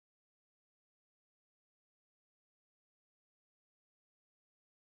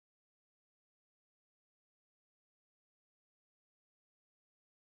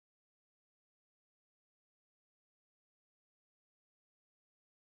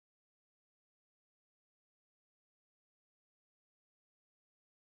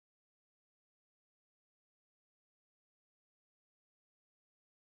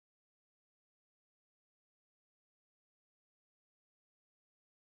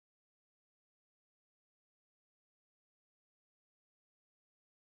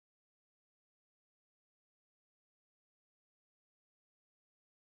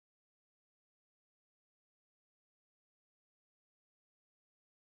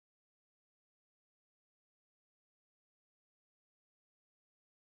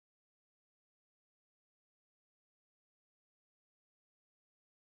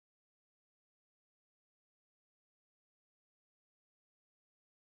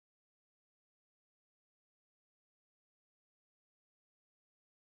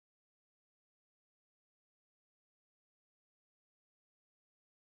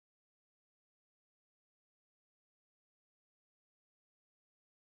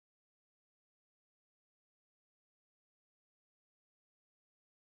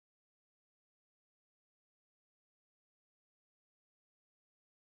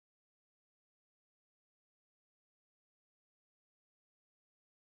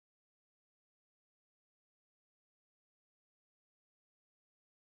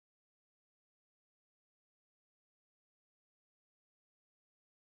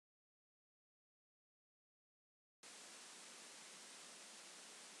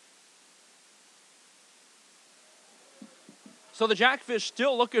 So the Jackfish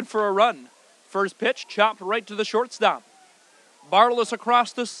still looking for a run. First pitch chopped right to the shortstop. Bartless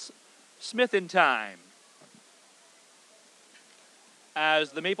across the Smith in time.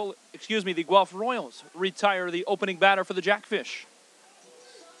 As the the Guelph Royals retire the opening batter for the Jackfish.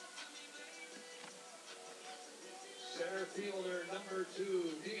 Center fielder number 2,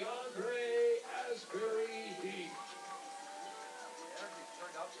 DeAndre Asbury Heath.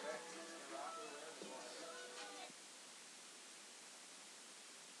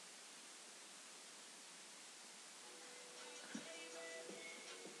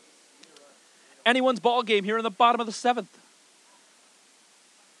 Anyone's ball game here in the bottom of the 7th.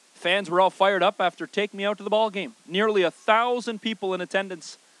 Fans were all fired up after Take Me Out to the Ball Game. Nearly 1,000 people in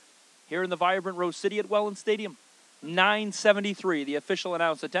attendance here in the vibrant Rose City at Welland Stadium. 973, the official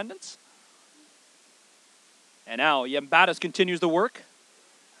announced attendance. And now Yambatas continues the work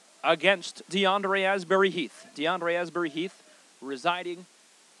against DeAndre Asbury Heath. DeAndre Asbury Heath residing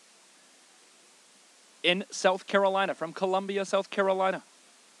in South Carolina, from Columbia, South Carolina.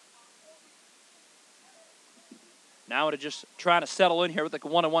 Now to just trying to settle in here with the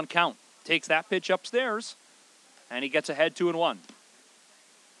 1-1 count. Takes that pitch upstairs, and he gets ahead 2-1.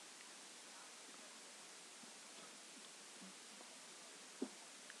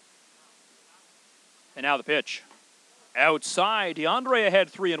 And now the pitch. Outside, DeAndre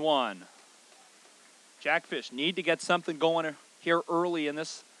ahead 3-1. Jackfish need to get something going here early in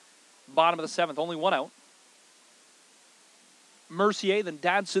this bottom of the 7th. Only 1 out. Mercier, then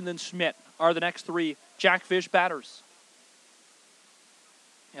Dadson, then Schmidt are the next 3 Jackfish batters.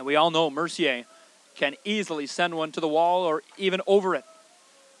 And we all know Mercier can easily send one to the wall or even over it.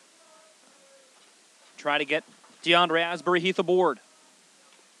 Try to get DeAndre Asbury Heath aboard.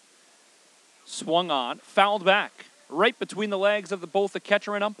 Swung on, fouled back, right between the legs of both the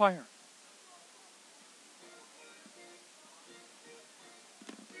catcher and umpire.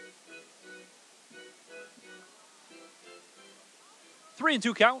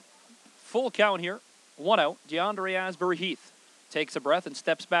 3-2 count. Full count here. 1 out. DeAndre Asbury Heath takes a breath and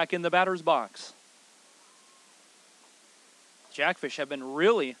steps back in the batter's box. Jackfish have been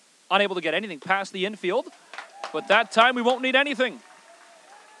really unable to get anything past the infield, but that time we won't need anything.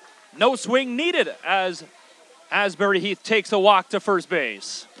 No swing needed as Asbury Heath takes a walk to first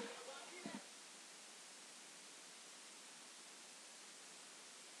base.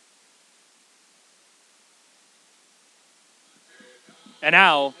 And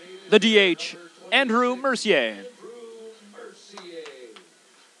now, the DH, Andrew Mercier.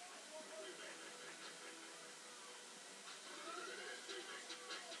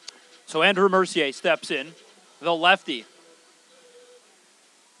 So Andrew Mercier steps in, the lefty.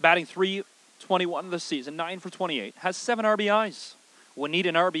 Batting .321 this season, 9 for 28, has 7 RBIs. We'll need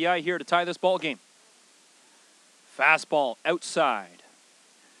an RBI here to tie this ball game. Fastball outside.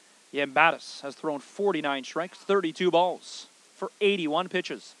 Yambatis has thrown 49 strikes, 32 balls for 81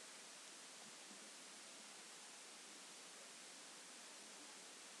 pitches.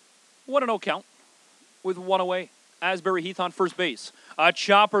 What an 0 count with 1 away. Asbury Heath on first base. A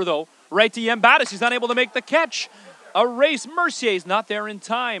chopper, though, right to Yambatis. He's not able to make the catch. A race. Mercier's not there in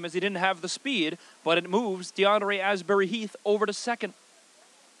time as he didn't have the speed, but it moves DeAndre Asbury Heath over to second.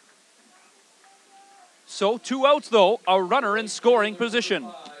 So 2 outs, though, a runner in scoring position.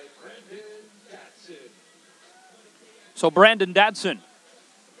 So Brandon Dadson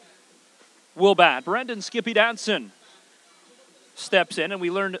will bat. Brendan Skippy Dadson steps in, and we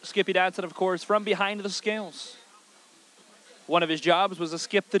learned Skippy Dadson, of course, from behind the scales. One of his jobs was to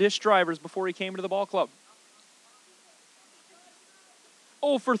skip the dish drivers before he came to the ball club.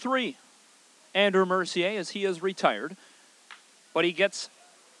 0 for 3. Andrew Mercier, as he is retired. But he gets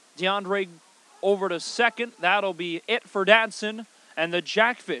DeAndre over to second. That'll be it for Dadson. And the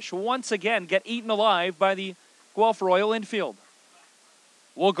Jackfish once again get eaten alive by the Guelph Royal infield.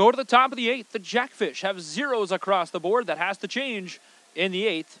 We'll go to the top of the 8th. The Jackfish have zeros across the board. That has to change in the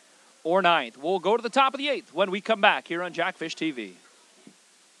 8th or 9th. We'll go to the top of the 8th when we come back here on Jackfish TV.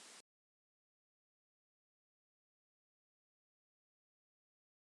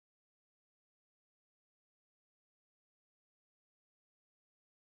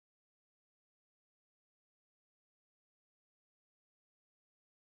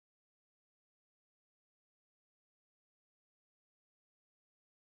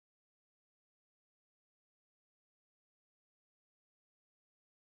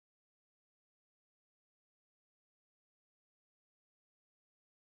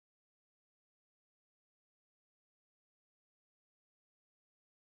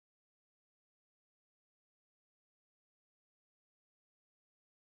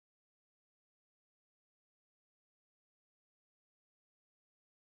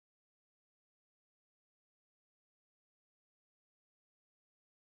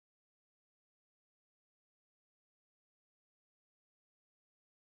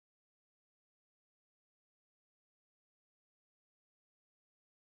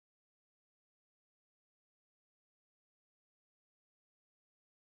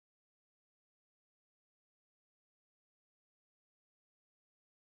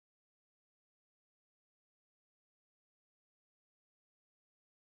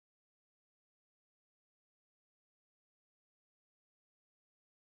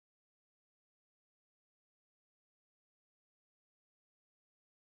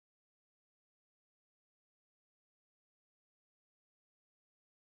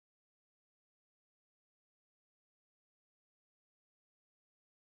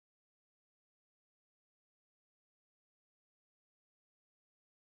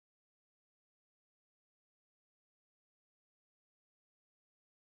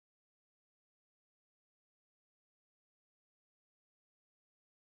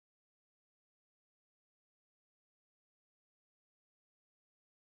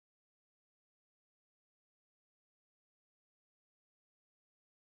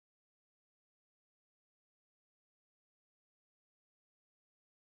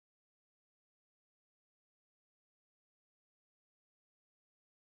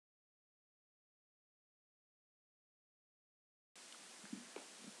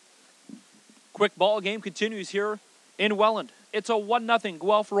 Quick ball game continues here in Welland. It's a 1-0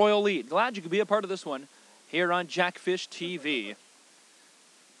 Guelph Royal lead. Glad you could be a part of this one here on Jackfish TV.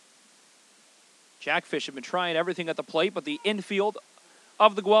 Jackfish have been trying everything at the plate, but the infield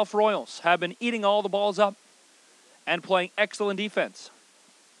of the Guelph Royals have been eating all the balls up and playing excellent defense.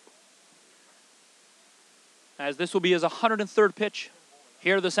 As this will be his 103rd pitch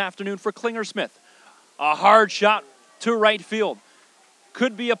here this afternoon for Klinger Smith. A hard shot to right field.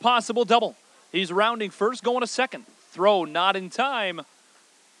 Could be a possible double. He's rounding first, going to second. Throw not in time.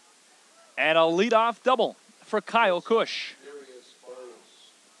 And a leadoff double for Kyle Cush.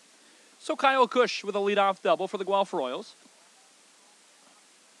 So Kyle Cush with a leadoff double for the Guelph Royals.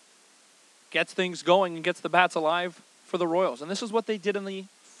 Gets things going and gets the bats alive for the Royals. And this is what they did in the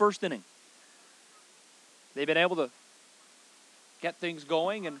first inning. They've been able to get things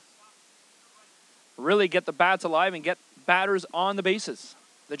going and really get the bats alive and get batters on the bases.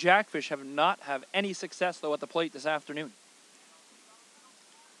 The Jackfish have not had any success, though, at the plate this afternoon.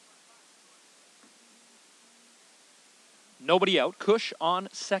 Nobody out. Cush on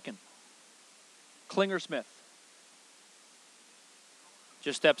second. Klinger Smith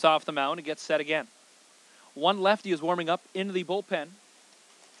just steps off the mound and gets set again. One lefty is warming up into the bullpen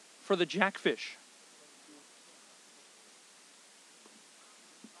for the Jackfish.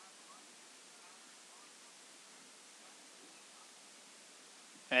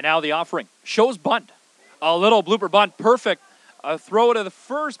 And now the offering. Shows bunt. A little blooper bunt. Perfect. A throw to the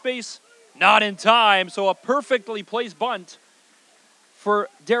first base. Not in time. So a perfectly placed bunt for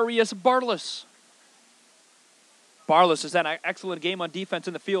Darius Bartles. Bartles has had an excellent game on defense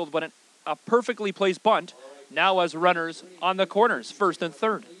in the field, but a perfectly placed bunt now has runners on the corners, first and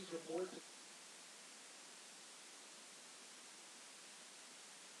third.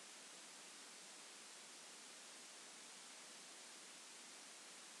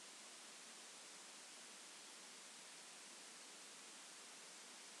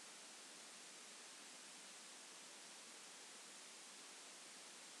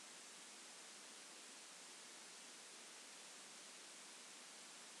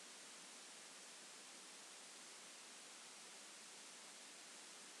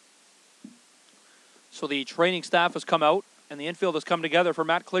 So the training staff has come out, and the infield has come together for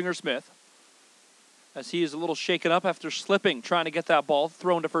Matt Klinger Smith, as he is a little shaken up after slipping, trying to get that ball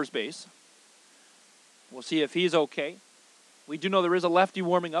thrown to first base. We'll see if he's okay. We do know there is a lefty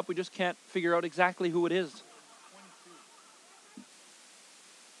warming up. We just can't figure out exactly who it is.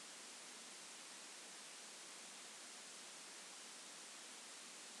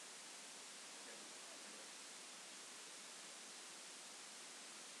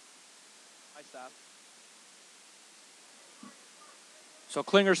 Hi, staff. So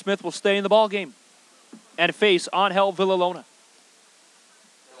Klinger Smith will stay in the ball game and face Angel Villalona.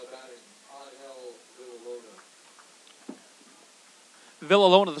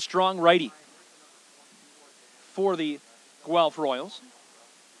 Villalona, the strong righty for the Guelph Royals.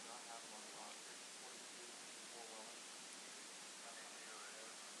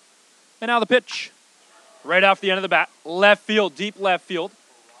 And now the pitch. Right off the end of the bat. Left field, deep left field.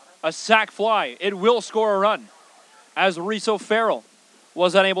 A sac fly. It will score a run, as Riso Farrell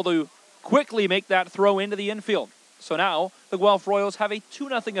was unable to quickly make that throw into the infield. So now the Guelph Royals have a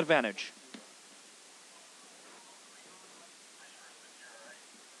 2-0 advantage.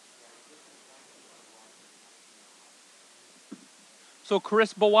 So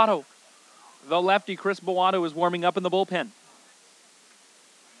Chris Bowato, the lefty Chris Bowato, is warming up in the bullpen.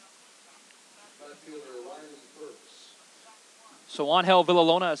 So Angel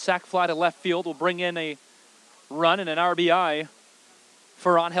Villalona, a sac fly to left field, will bring in a run and an RBI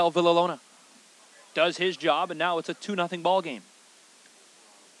for Angel Villalona. Does his job, and now it's a 2-0 ball game.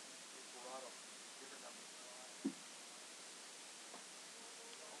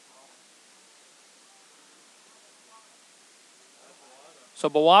 So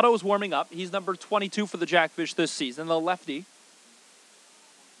Bowato is warming up. He's number 22 for the Jackfish this season, the lefty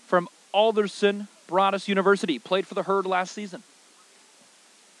from Alderson Broaddus University. Played for the Herd last season.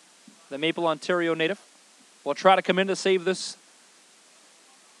 The Maple, Ontario native will try to come in to save this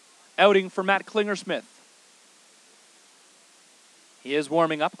outing for Matt Klinger Smith. He is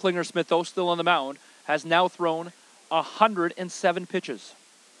warming up. Klinger Smith, though, still on the mound, has now thrown 107 pitches.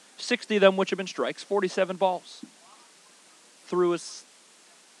 60 of them which have been strikes, 47 balls. Through his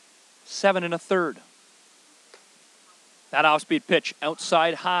 7 1/3. That off-speed pitch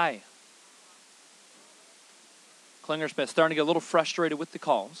outside high. Klinger Smith starting to get a little frustrated with the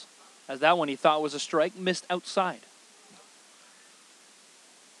calls, as that one he thought was a strike, missed outside.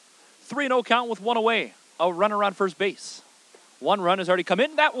 3-0 count with one away. A runner on first base. One run has already come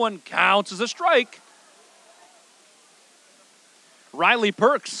in. That one counts as a strike. Riley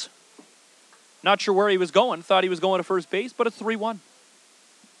Perks, not sure where he was going. Thought he was going to first base, but it's 3-1.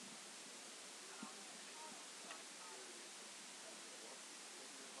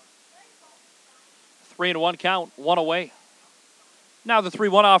 Three and one count, one away. Now the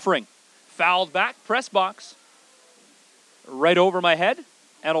 3-1 offering. Fouled back, press box. Right over my head.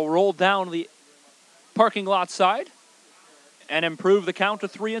 And will roll down the parking lot side and improve the count to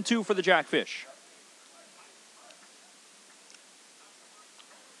 3-2 for the Jackfish.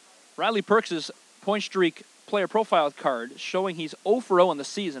 Riley Perks' point streak player profile card showing he's 0 for 0 on the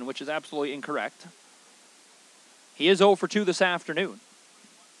season, which is absolutely incorrect. He is 0 for 2 this afternoon.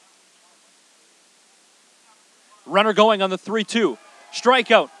 Runner going on the 3-2.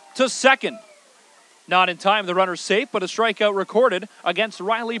 Strikeout to second. Not in time, the runner's safe, but a strikeout recorded against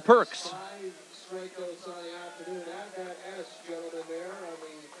Riley Perks. 5 strikeouts on the afternoon. Add that S, gentlemen, there on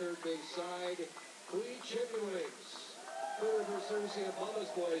the third base side. Free chicken wings. Third courtesy of Mama's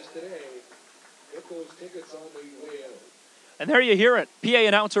Boys today. Get those tickets on the way out. And there you hear it. PA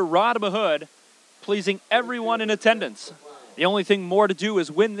announcer Rod Mahood pleasing everyone in attendance. The only thing more to do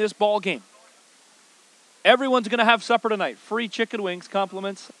is win this ball game. Everyone's going to have supper tonight. Free chicken wings,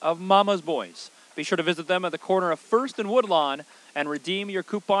 compliments of Mama's Boys. Be sure to visit them at the corner of 1st and Woodlawn and redeem your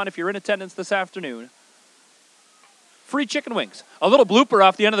coupon if you're in attendance this afternoon. Free chicken wings. A little blooper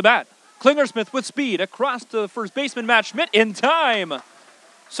off the end of the bat. Klingersmith with speed across to first baseman Matt Schmidt in time.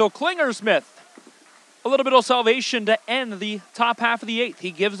 So Klingersmith, a little bit of salvation to end the top half of the 8th.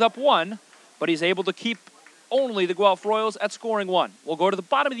 He gives up 1, but he's able to keep only the Guelph Royals at scoring 1. We'll go to the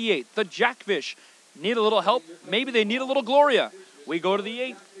bottom of the 8th. The Jackfish need a little help. Maybe they need a little Gloria. We go to the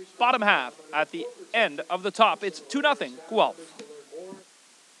 8th, bottom half, at the end of the top. It's 2-0, Guelph.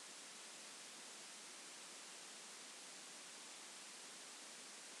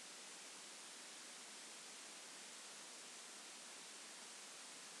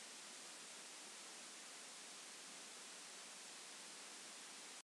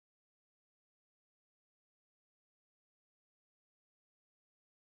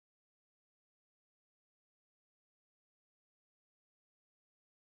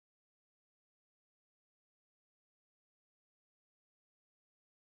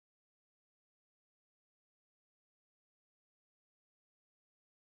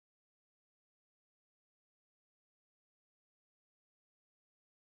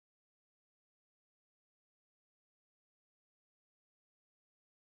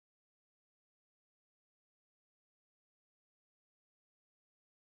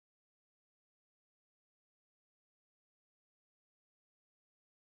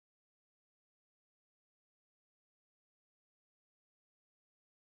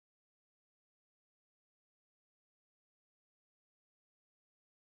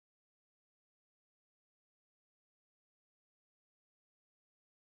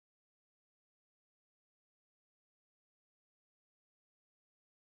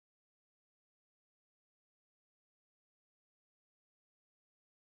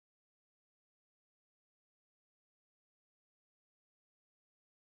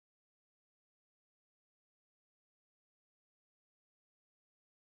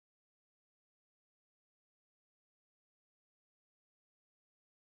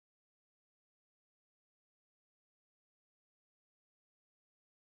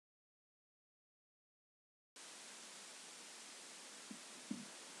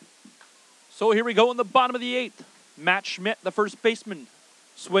 So here we go in the bottom of the 8th. Matt Schmidt, the first baseman,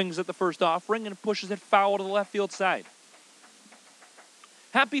 swings at the first offering and pushes it foul to the left field side.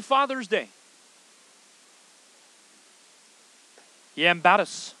 Happy Father's Day.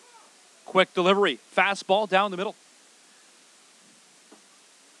 Yambatis, quick delivery, fastball down the middle.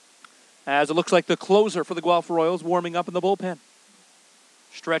 As it looks like the closer for the Guelph Royals warming up in the bullpen.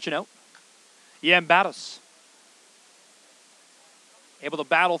 Stretching out. Yambatis, able to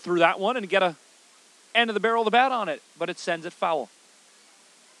battle through that one and get a end of the barrel of the bat on it, but it sends it foul.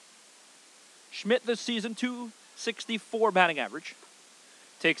 Schmidt this season, .264 batting average.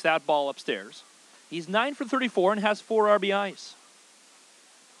 Takes that ball upstairs. He's 9 for 34 and has 4 RBIs.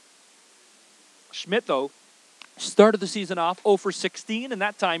 Schmidt, though, started the season off 0 for 16, and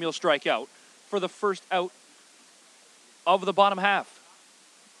that time he'll strike out for the first out of the bottom half.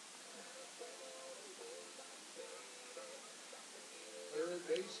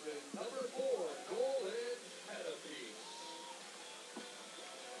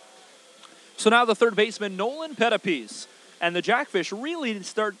 So now the third baseman, Nolan Pettipies. And the Jackfish really need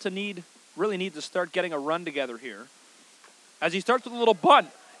to start getting a run together here. As he starts with a little bunt,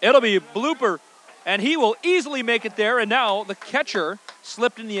 it'll be a blooper, and he will easily make it there. And now the catcher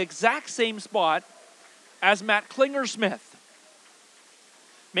slipped in the exact same spot as Matt Klingersmith.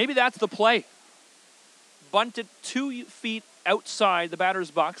 Maybe that's the play. Bunted 2 feet outside the batter's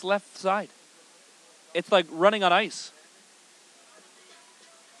box, left side. It's like running on ice.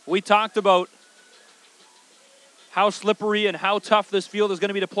 We talked about how slippery and how tough this field is going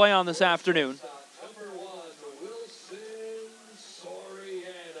to be to play on this afternoon. Number 1, Wilson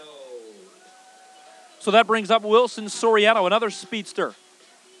Soriano. So that brings up Wilson Soriano, another speedster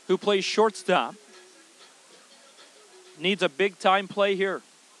who plays shortstop. Needs a big-time play here.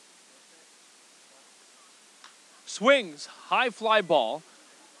 Swings, high fly ball.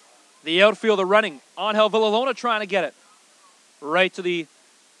 The outfielder running. Angel Villalona trying to get it. Right to the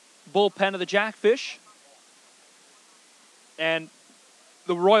bullpen of the Jackfish. And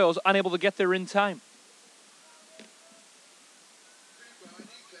the Royals unable to get there in time.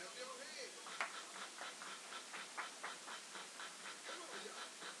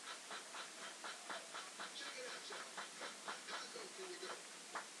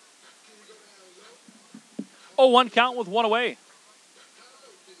 Oh, 1 count with 1 away.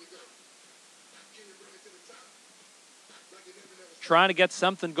 Trying to get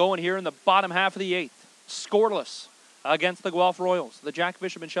something going here in the bottom half of the 8th. Scoreless against the Guelph Royals. The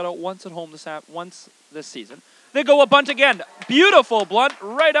Jackfish have been shut out once at home once this season. They go a bunt again. Beautiful blunt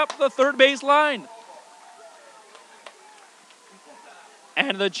right up the third base line.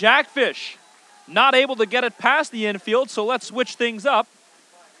 And the Jackfish not able to get it past the infield, so let's switch things up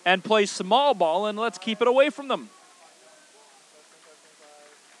and play small ball, and let's keep it away from them.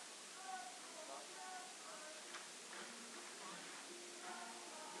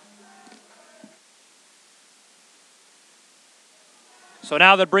 So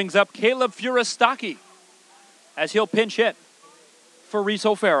now that brings up Caleb Furistaki as he'll pinch hit for Reese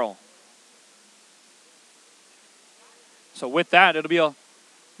O'Farrell. So with that, it'll be a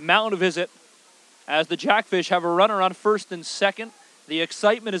mound visit as the Jackfish have a runner on first and second. The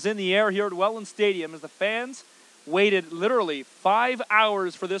excitement is in the air here at Welland Stadium as the fans waited literally 5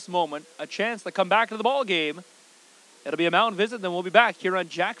 hours for this moment, a chance to come back to the ball game. It'll be a mound visit, then we'll be back here on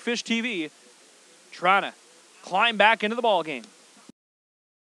Jackfish TV trying to climb back into the ball game.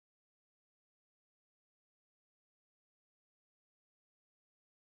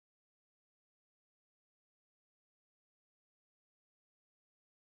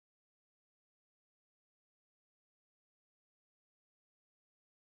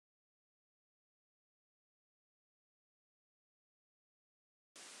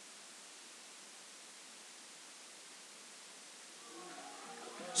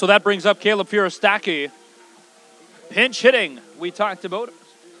 So that brings up Caleb Furistaki. Pinch hitting, we talked about,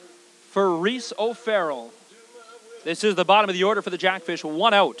 for Reese O'Farrell. This is the bottom of the order for the Jackfish,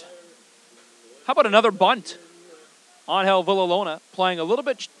 1 out. How about another bunt? Angel Villalona playing a little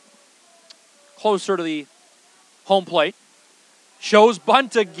bit closer to the home plate. Shows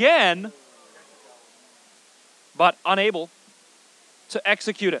bunt again, but unable to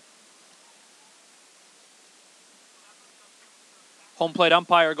execute it. Home plate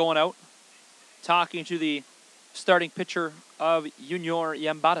umpire going out, talking to the starting pitcher of Junior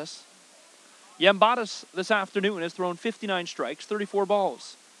Yambatas. Yambatas this afternoon has thrown 59 strikes, 34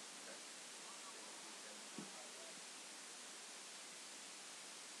 balls.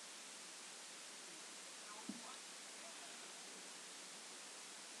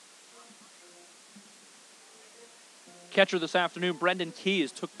 Catcher this afternoon, Brendan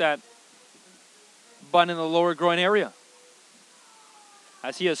Keys, took that bunt in the lower groin area,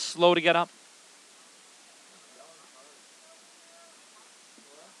 as he is slow to get up.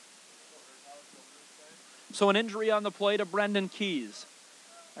 So an injury on the plate of Brendan Keys,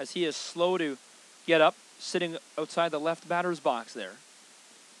 as he is slow to get up, sitting outside the left batter's box there.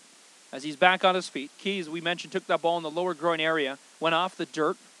 As he's back on his feet, Keys, we mentioned, took that ball in the lower groin area, went off the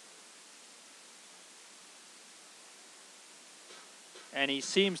dirt, and he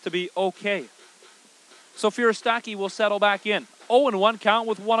seems to be okay. So Furistaki will settle back in. 0-1 count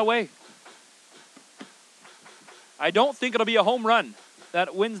with 1 away. I don't think it'll be a home run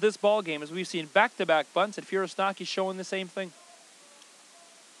that wins this ball game, as we've seen back-to-back bunts, and Furistaki showing the same thing.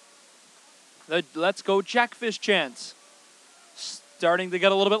 The Let's Go Jackfish chants starting to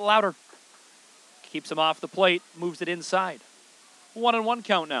get a little bit louder. Keeps him off the plate, moves it inside. 1-1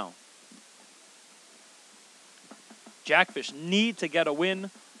 count now. Jackfish need to get a win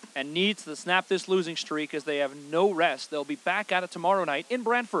and needs to snap this losing streak, as they have no rest. They'll be back at it tomorrow night in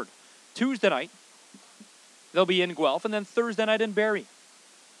Brantford. Tuesday night, they'll be in Guelph, and then Thursday night in Barrie,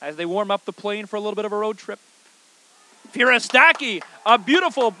 as they warm up the plane for a little bit of a road trip. Furistaki, a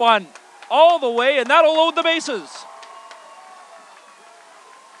beautiful bunt all the way, and that'll load the bases.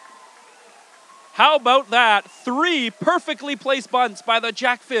 How about that? 3 perfectly placed bunts by the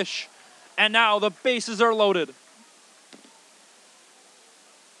Jackfish, and now the bases are loaded.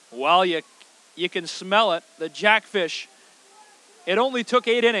 Well, you can smell it. The Jackfish, it only took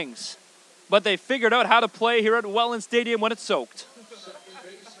 8 innings, but they figured out how to play here at Welland Stadium when it's soaked.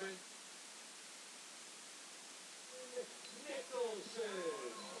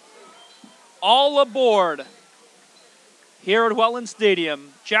 All aboard here at Welland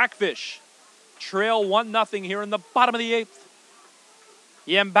Stadium. Jackfish trail 1-0 here in the bottom of the 8th.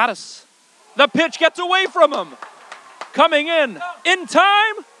 Yambatas, the pitch gets away from him. coming in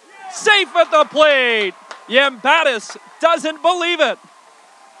time, safe at the plate. Yambatis doesn't believe it.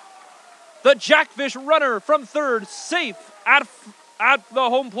 The Jackfish runner from third, safe at the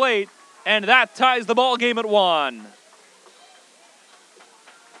home plate, and that ties the ball game at 1.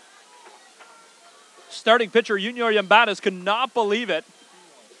 Starting pitcher Junior Yambatis could not believe it.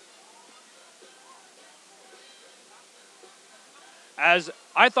 As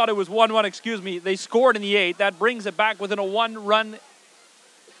I thought it was 1-1, excuse me, they scored in the 8th. That brings it back within a 1-run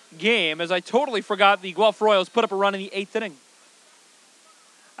game, as I totally forgot the Guelph Royals put up a run in the 8th inning.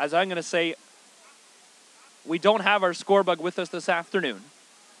 As I'm going to say, we don't have our score bug with us this afternoon,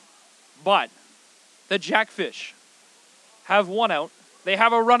 but the Jackfish have 1 out. They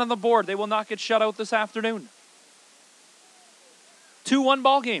have a run on the board. They will not get shut out this afternoon. 2-1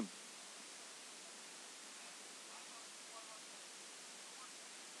 ball game.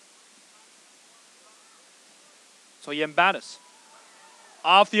 So Yambatis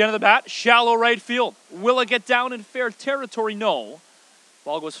off the end of the bat, shallow right field. Will it get down in fair territory? No.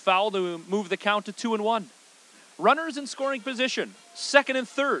 Ball goes foul to move the count to 2-1. Runners in scoring position, second and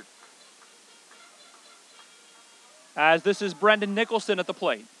third. As this is Brendan Nicholson at the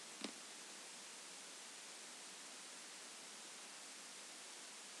plate.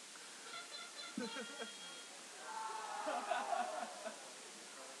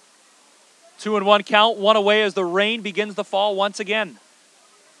 Two and 1 count, 1 away as the rain begins to fall once again.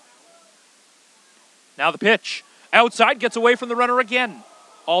 Now the pitch. Outside, gets away from the runner again.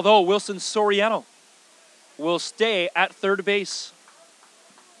 Although Wilson Soriano will stay at third base.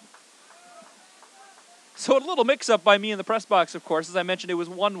 So a little mix-up by me in the press box, of course. As I mentioned, it was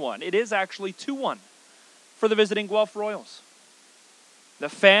 1-1. It is actually 2-1 for the visiting Guelph Royals. The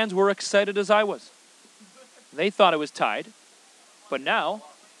fans were excited as I was. They thought it was tied. But now,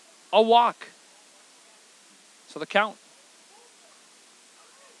 a walk. So the count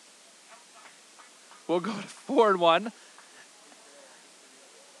will go to 4-1.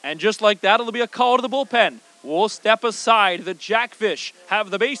 And just like that, it'll be a call to the bullpen. We'll step aside. The Jackfish have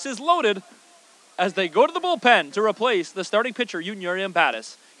the bases loaded as they go to the bullpen to replace the starting pitcher, Junior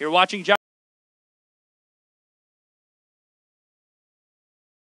Yambatis. You're watching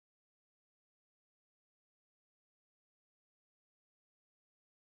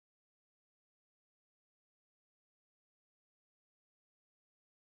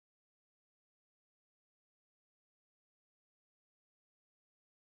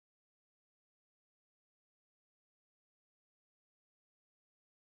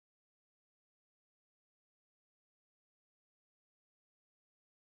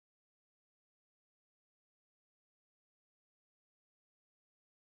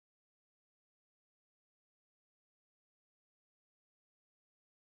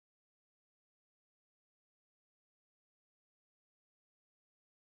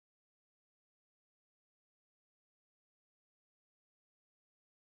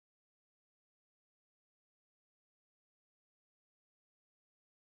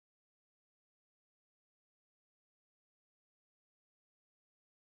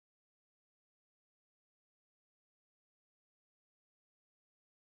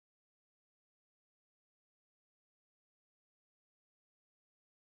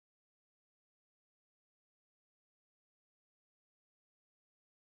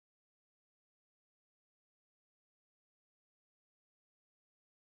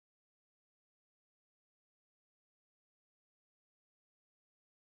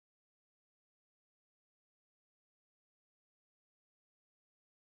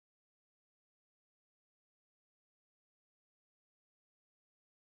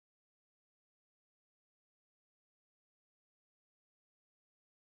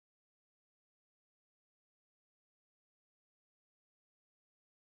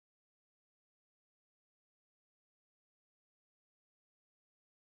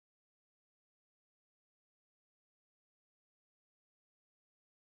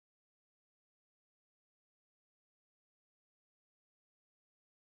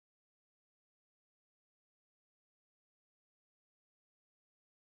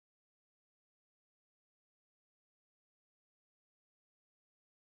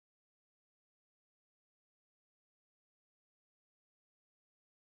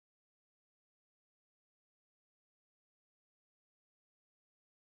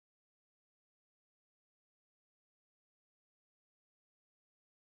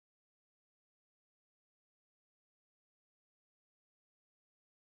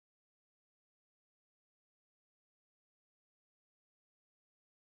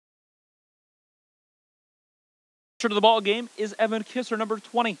to the ball game is Evan Kisser, number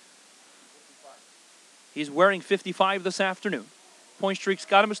 20. He's wearing 55 this afternoon. Point streak's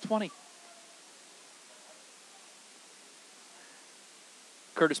got him as 20.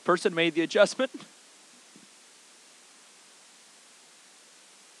 Curtis Person made the adjustment.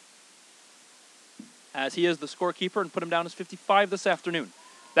 As he is the scorekeeper and put him down as 55 this afternoon.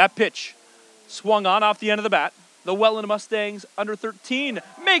 That pitch swung on off the end of the bat. The Welland Mustangs under 13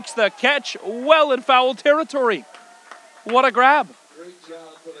 makes the catch well in foul territory. What a grab. Great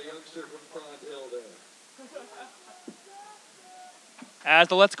job for the youngster from Pond Hill there. As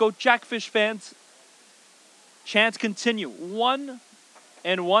the Let's Go Jackfish fans chants continue. 1-1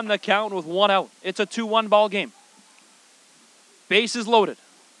 the count with 1 out. It's a 2-1 ball game. Bases loaded.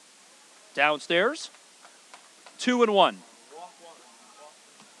 Downstairs. 2-1.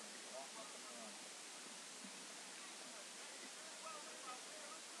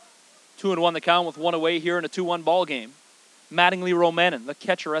 2-1 the count with 1 away here in a 2-1 ball game. Mattingly Romanen, the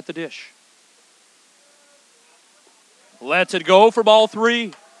catcher at the dish. Lets it go for ball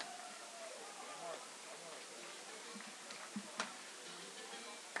 3.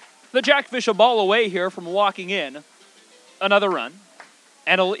 The Jackfish a ball away here from walking in. Another run.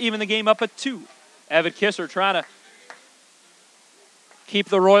 And it'll even the game up at 2. Evan Kisser trying to keep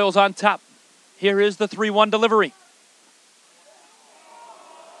the Royals on top. Here is the 3-1 delivery.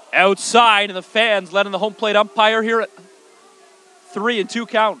 Outside, and the fans letting the home plate umpire hear it. 3-2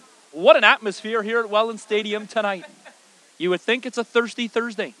 count. What an atmosphere here at Welland Stadium tonight. You would think it's a thirsty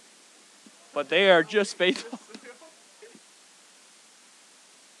Thursday, but they are just faithful.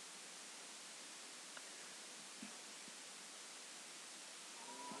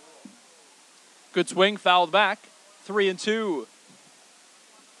 Good swing, fouled back. 3-2.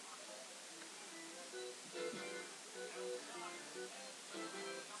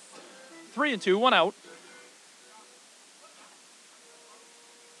 Three and two, 1 out.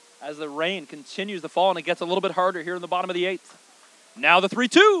 As the rain continues to fall and it gets a little bit harder here in the bottom of the 8th. Now the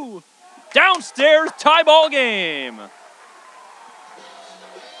 3-2. Downstairs, tie ball game.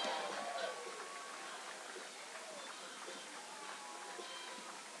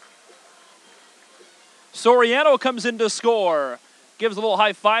 Soriano comes in to score. Gives a little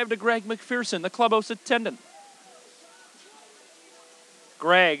high five to Greg McPherson, the clubhouse attendant.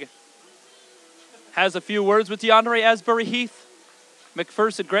 Greg has a few words with DeAndre Asbury Heath.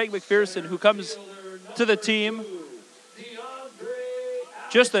 Greg McPherson, who comes to the team.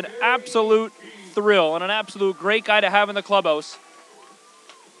 Just an absolute thrill and an absolute great guy to have in the clubhouse.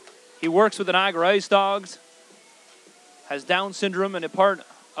 He works with the Niagara Ice Dogs, has Down syndrome and a part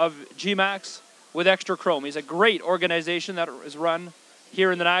of GMAX with Extra Chrome. He's a great organization that is run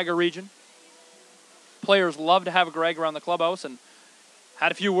here in the Niagara region. Players love to have Greg around the clubhouse, and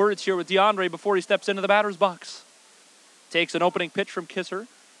had a few words here with DeAndre before he steps into the batter's box. Takes an opening pitch from Kisser.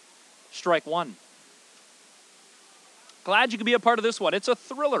 Strike 1. Glad you could be a part of this one. It's a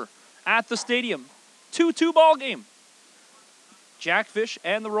thriller at the stadium. 2-2 ball game. Jackfish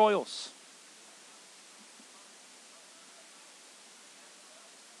and the Royals.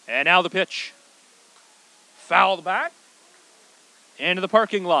 And now the pitch. Fouled back. Into the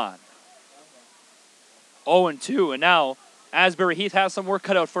parking lot. 0-2, and now Asbury Heath has some work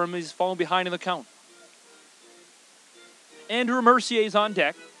cut out for him. He's falling behind in the count. Andrew Mercier's on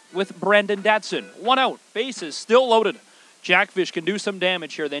deck with Brandon Datsun. 1 out. Bases still loaded. Jackfish can do some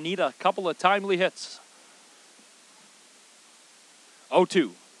damage here. They need a couple of timely hits.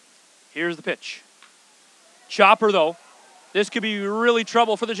 0-2. Here's the pitch. Chopper, though. This could be really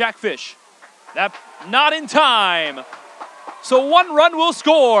trouble for the Jackfish. That not in time. So 1 run will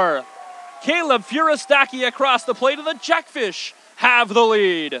score. Caleb Furistaki across the plate, and the Jackfish have the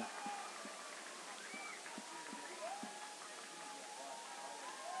lead.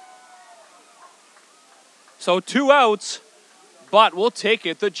 So 2 outs, but we'll take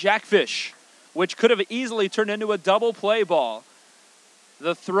it. The Jackfish, which could have easily turned into a double play ball.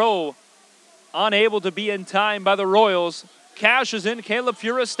 The throw unable to be in time by the Royals. Cashes in Caleb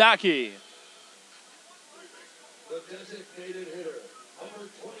Furistaki. The designated hitter,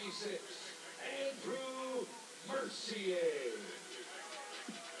 number 26, Andrew Mercier.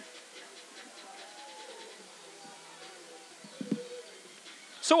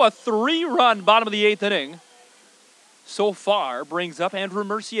 So a 3-run bottom of the 8th inning so far brings up Andrew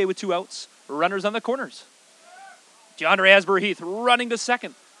Mercier with 2 outs. Runners on the corners. DeAndre Asbury Heath running to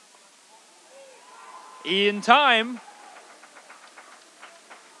second. In time,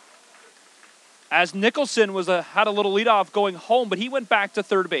 as Nicholson had a little leadoff going home, but he went back to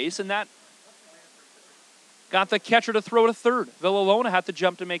third base, and that got the catcher to throw to third. Villalona had to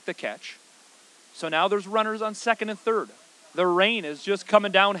jump to make the catch. So now there's runners on second and third. The rain is just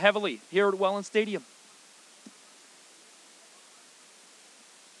coming down heavily here at Welland Stadium.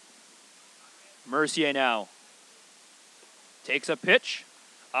 Mercier now takes a pitch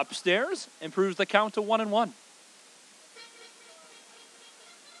upstairs, improves the count to 1-1.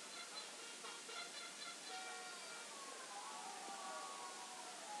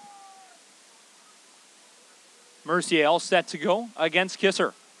 Mercier all set to go against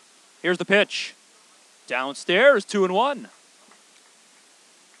Kisser. Here's the pitch. Downstairs, 2-1.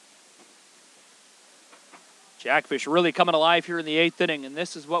 Jackfish really coming alive here in the 8th inning, and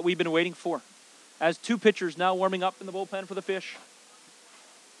this is what we've been waiting for. As two pitchers now warming up in the bullpen for the Fish.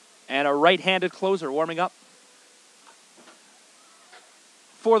 And a right-handed closer warming up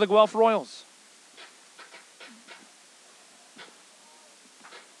for the Guelph Royals.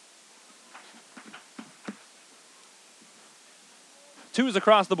 Twos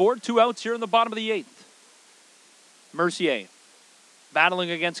across the board, 2 outs here in the bottom of the 8th. Mercier battling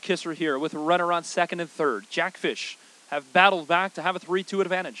against Kisser here with a runner on second and third. Jackfish have battled back to have a 3-2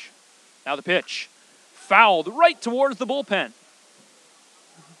 advantage. Now the pitch. Fouled right towards the bullpen.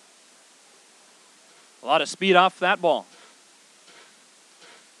 A lot of speed off that ball.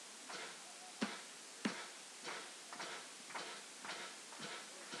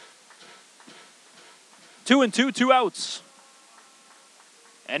 Two and two, 2 outs.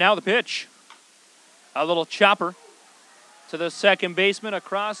 And now the pitch. A little chopper to the second baseman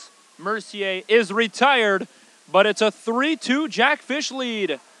across. Mercier is retired, but it's a 3-2 Jackfish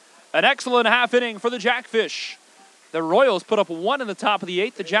lead. An excellent half inning for the Jackfish. The Royals put up 1 in the top of the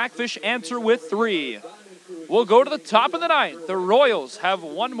 8th. The Jackfish answer with 3. We'll go to the top of the 9th. The Royals have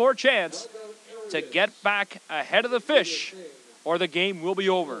one more chance to get back ahead of the Fish, or the game will be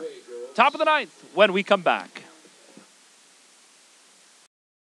over. Top of the 9th when we come back.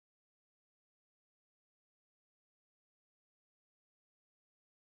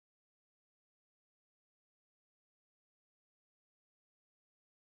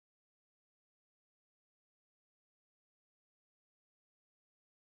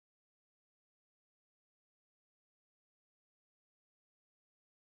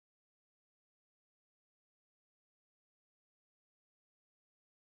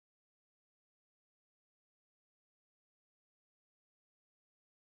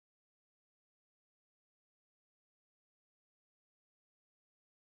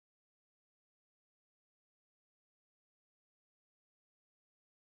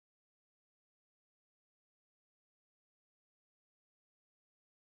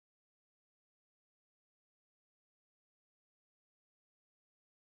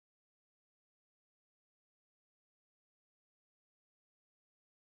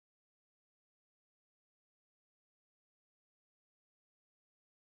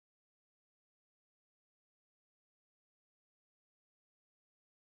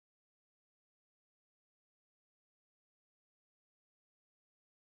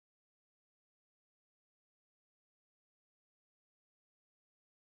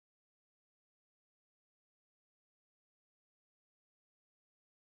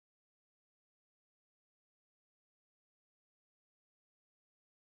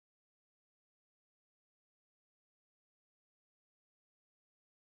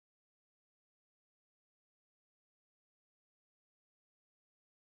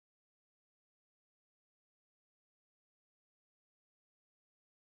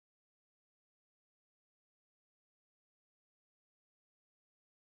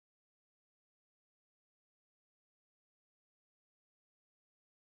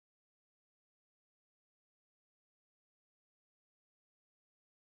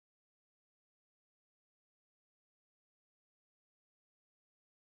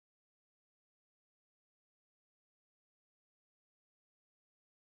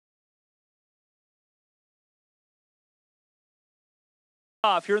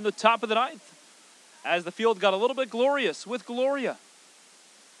 Off here in the top of the 9th as the field got a little bit glorious with Gloria.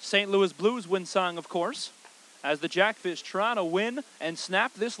 St. Louis Blues win song, of course, as the Jackfish trying to win and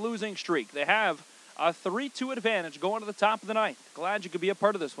snap this losing streak. They have a 3-2 advantage going to the top of the 9th. Glad you could be a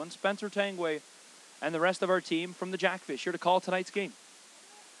part of this one. Spencer Tangway and the rest of our team from the Jackfish here to call tonight's game.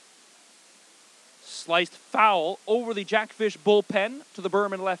 Sliced foul over the Jackfish bullpen to the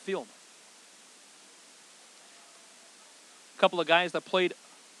berm in left field. Couple of guys that played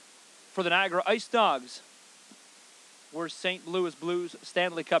for the Niagara Ice Dogs were St. Louis Blues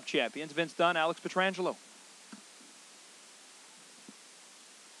Stanley Cup champions. Vince Dunn, Alex Petrangelo.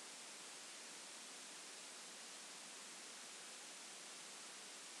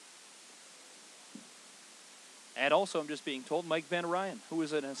 And also, I'm just being told, Mike Van Ryan, who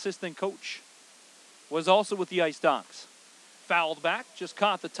is an assistant coach, was also with the Ice Dogs. Fouled back, just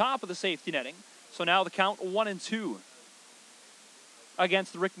caught the top of the safety netting. So now the count 1-2.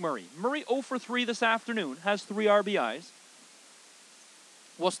 against Rick Murray. Murray 0 for 3 this afternoon, has 3 RBIs.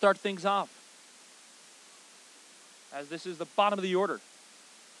 We'll start things off, as this is the bottom of the order.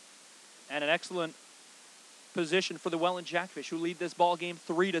 And an excellent position for the Welland Jackfish, who lead this ball game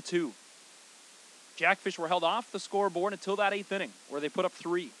 3-2. Jackfish were held off the scoreboard until that 8th inning, where they put up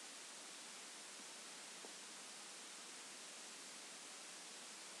 3.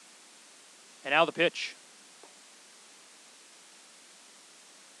 And now the pitch.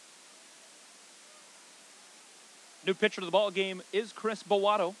 New pitcher to the ball game is Chris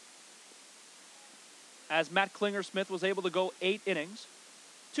Bowato, as Matt Klinger-Smith was able to go 8 innings.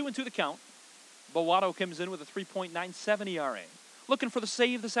 2-2 the count. Bowato comes in with a 3.97 ERA. Looking for the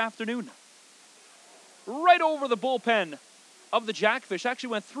save this afternoon. Right over the bullpen of the Jackfish. Actually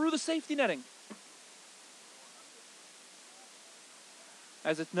went through the safety netting.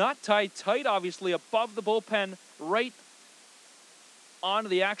 As it's not tied tight, obviously, above the bullpen, right onto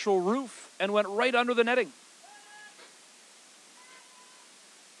the actual roof, and went right under the netting.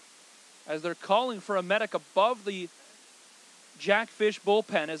 As they're calling for a medic above the Jackfish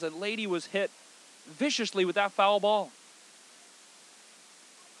bullpen, as a lady was hit viciously with that foul ball.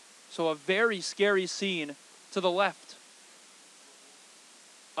 So a very scary scene to the left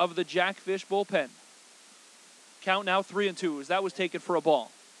of the Jackfish bullpen. Count now 3-2, as that was taken for a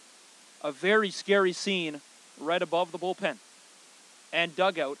ball. A very scary scene right above the bullpen and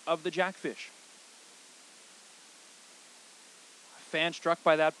dugout of the Jackfish. A fan struck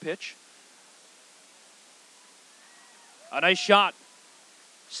by that pitch. A nice shot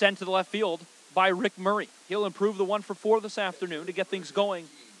sent to the left field by Rick Murray. He'll improve the 1 for 4 this afternoon to get things going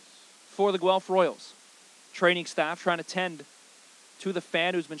for the Guelph Royals. Training staff trying to tend to the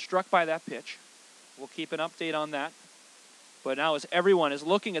fan who's been struck by that pitch. We'll keep an update on that. But now as everyone is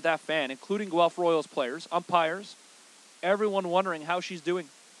looking at that fan, including Guelph Royals players, umpires, everyone wondering how she's doing.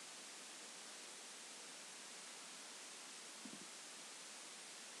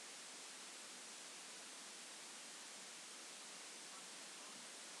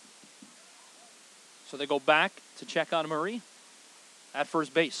 So they go back to check on Murray. At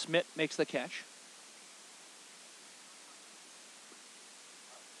first base, Smith makes the catch.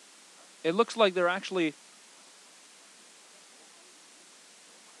 It looks like they're actually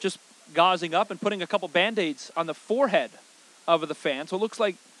just gauzing up and putting a couple Band-Aids on the forehead of the fan. So it looks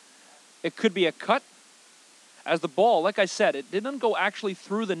like it could be a cut. As the ball, like I said, it didn't go actually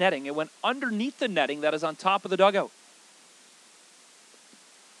through the netting. It went underneath the netting that is on top of the dugout.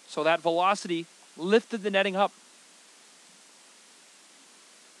 So that velocity lifted the netting up.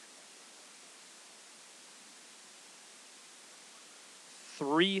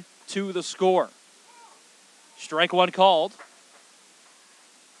 Three to the score. Strike one called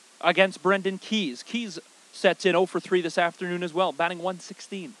against Brendan Keys. Keys sets in 0 for 3 this afternoon as well, batting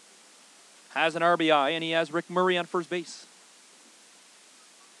 .116. Has an RBI, and he has Rick Murray on first base.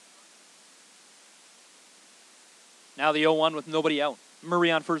 Now the 0-1 with nobody out. Murray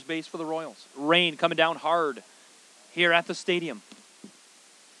on first base for the Royals. Rain coming down hard here at the stadium.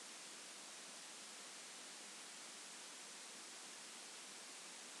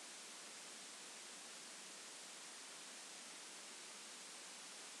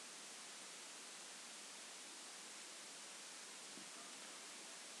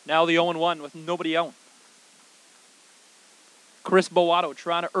 Now the 0-1 with nobody out. Chris Bowato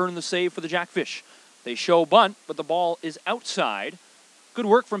trying to earn the save for the Jackfish. They show bunt, but the ball is outside. Good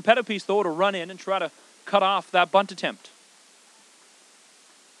work from Pettipies, though, to run in and try to cut off that bunt attempt.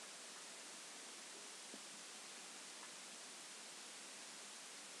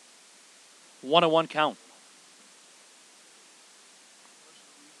 One 1 count.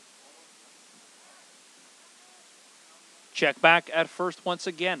 Check back at first once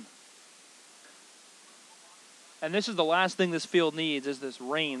again. And this is the last thing this field needs, is this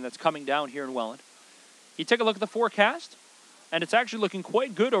rain that's coming down here in Welland. You take a look at the forecast, and it's actually looking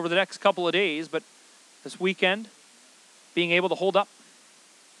quite good over the next couple of days, but this weekend, being able to hold up.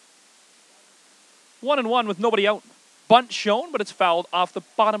 1-1 with nobody out. Bunt shown, but it's fouled off the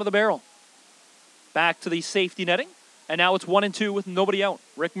bottom of the barrel. Back to the safety netting, and now it's 1-2 with nobody out.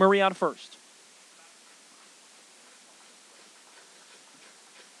 Rick Murray on first.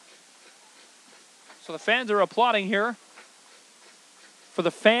 So the fans are applauding here for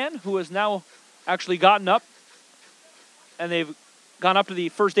the fan who has now actually gotten up, and they've gone up to the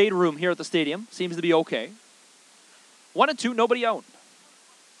first aid room here at the stadium. Seems to be okay. 1-2, nobody out.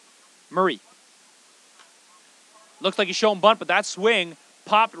 Murray. Looks like he's showing bunt, but that swing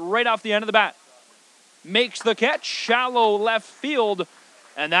popped right off the end of the bat. Makes the catch, shallow left field,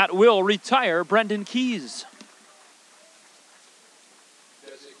 and that will retire Brendan Keys.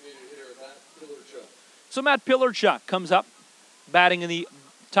 So Matt Pillarchuk comes up, batting in the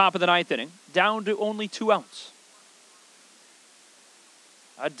top of the 9th inning, down to only 2 outs.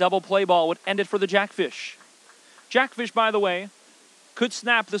 A double play ball would end it for the Jackfish. Jackfish, by the way, could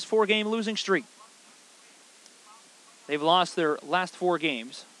snap this 4-game losing streak. They've lost their last 4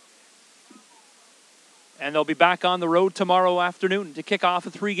 games. And they'll be back on the road tomorrow afternoon to kick off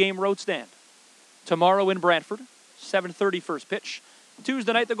a 3-game road stand. Tomorrow in Brantford, 7:30 first pitch.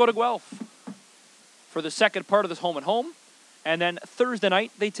 Tuesday night, they go to Guelph for the second part of this home and home. And then Thursday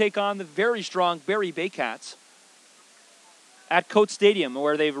night, they take on the very strong Barrie Baycats at Coates Stadium,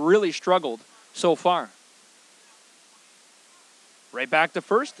 where they've really struggled so far. Right back to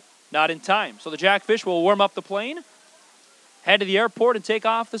first, not in time. So the Jackfish will warm up the plane, head to the airport, and take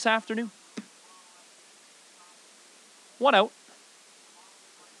off this afternoon. 1 out.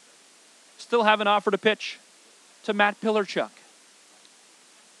 Still haven't offered a pitch to Matt Pillarchuk.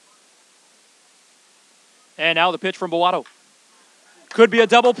 And now the pitch from Boato. Could be a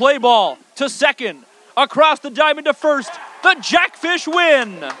double play ball to second. Across the diamond to first. The Jackfish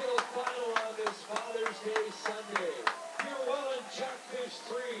win. Final on this Father's Day Sunday. Your Welland Jackfish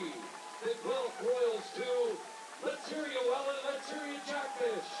 3, the Guelph Royals 2. Let's hear you, Welland. Let's hear you,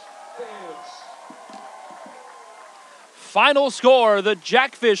 Jackfish fans. Final score, the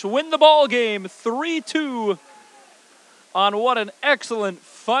Jackfish win the ball game 3-2 on what an excellent,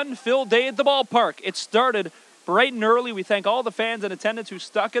 fun-filled day at the ballpark. It started bright and early. We thank all the fans in attendance who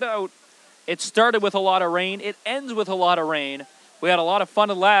stuck it out. It started with a lot of rain. It ends with a lot of rain. We had a lot of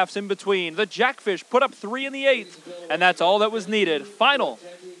fun and laughs in between. The Jackfish put up 3 in the 8th, and that's all that was needed. Final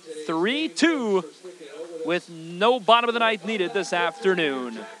 3-2 with no bottom of the 9th needed this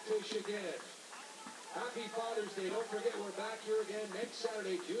afternoon. Happy Father's Day. Don't forget, we're back here again next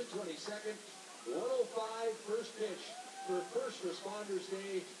Saturday, June 22nd, 1:05 first pitch for First Responders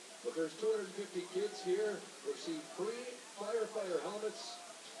Day. The first 250 kids here receive free firefighter helmets.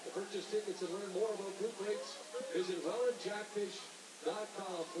 To purchase tickets and learn more about group rates, visit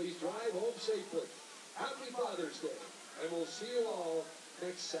wellandjackfish.com. Please drive home safely. Happy Father's Day, and we'll see you all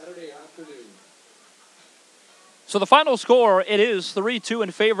next Saturday afternoon. So the final score, it is 3-2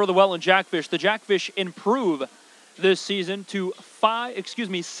 in favor of the Welland Jackfish. The Jackfish improve this season to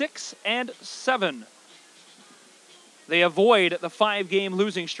 6-7. They avoid the 5-game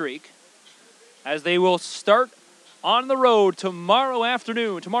losing streak as they will start on the road tomorrow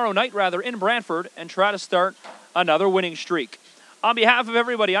night in Brantford, and try to start another winning streak. On behalf of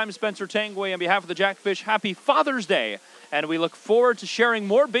everybody, I'm Spencer Tangway. On behalf of the Jackfish, happy Father's Day, and we look forward to sharing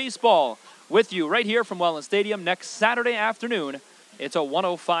more baseball with you right here from Welland Stadium next Saturday afternoon. It's a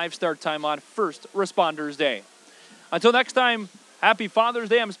 1:05 start time on First Responders Day. Until next time, happy Father's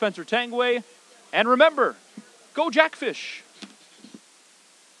Day. I'm Spencer Tangway, and remember, go Jackfish!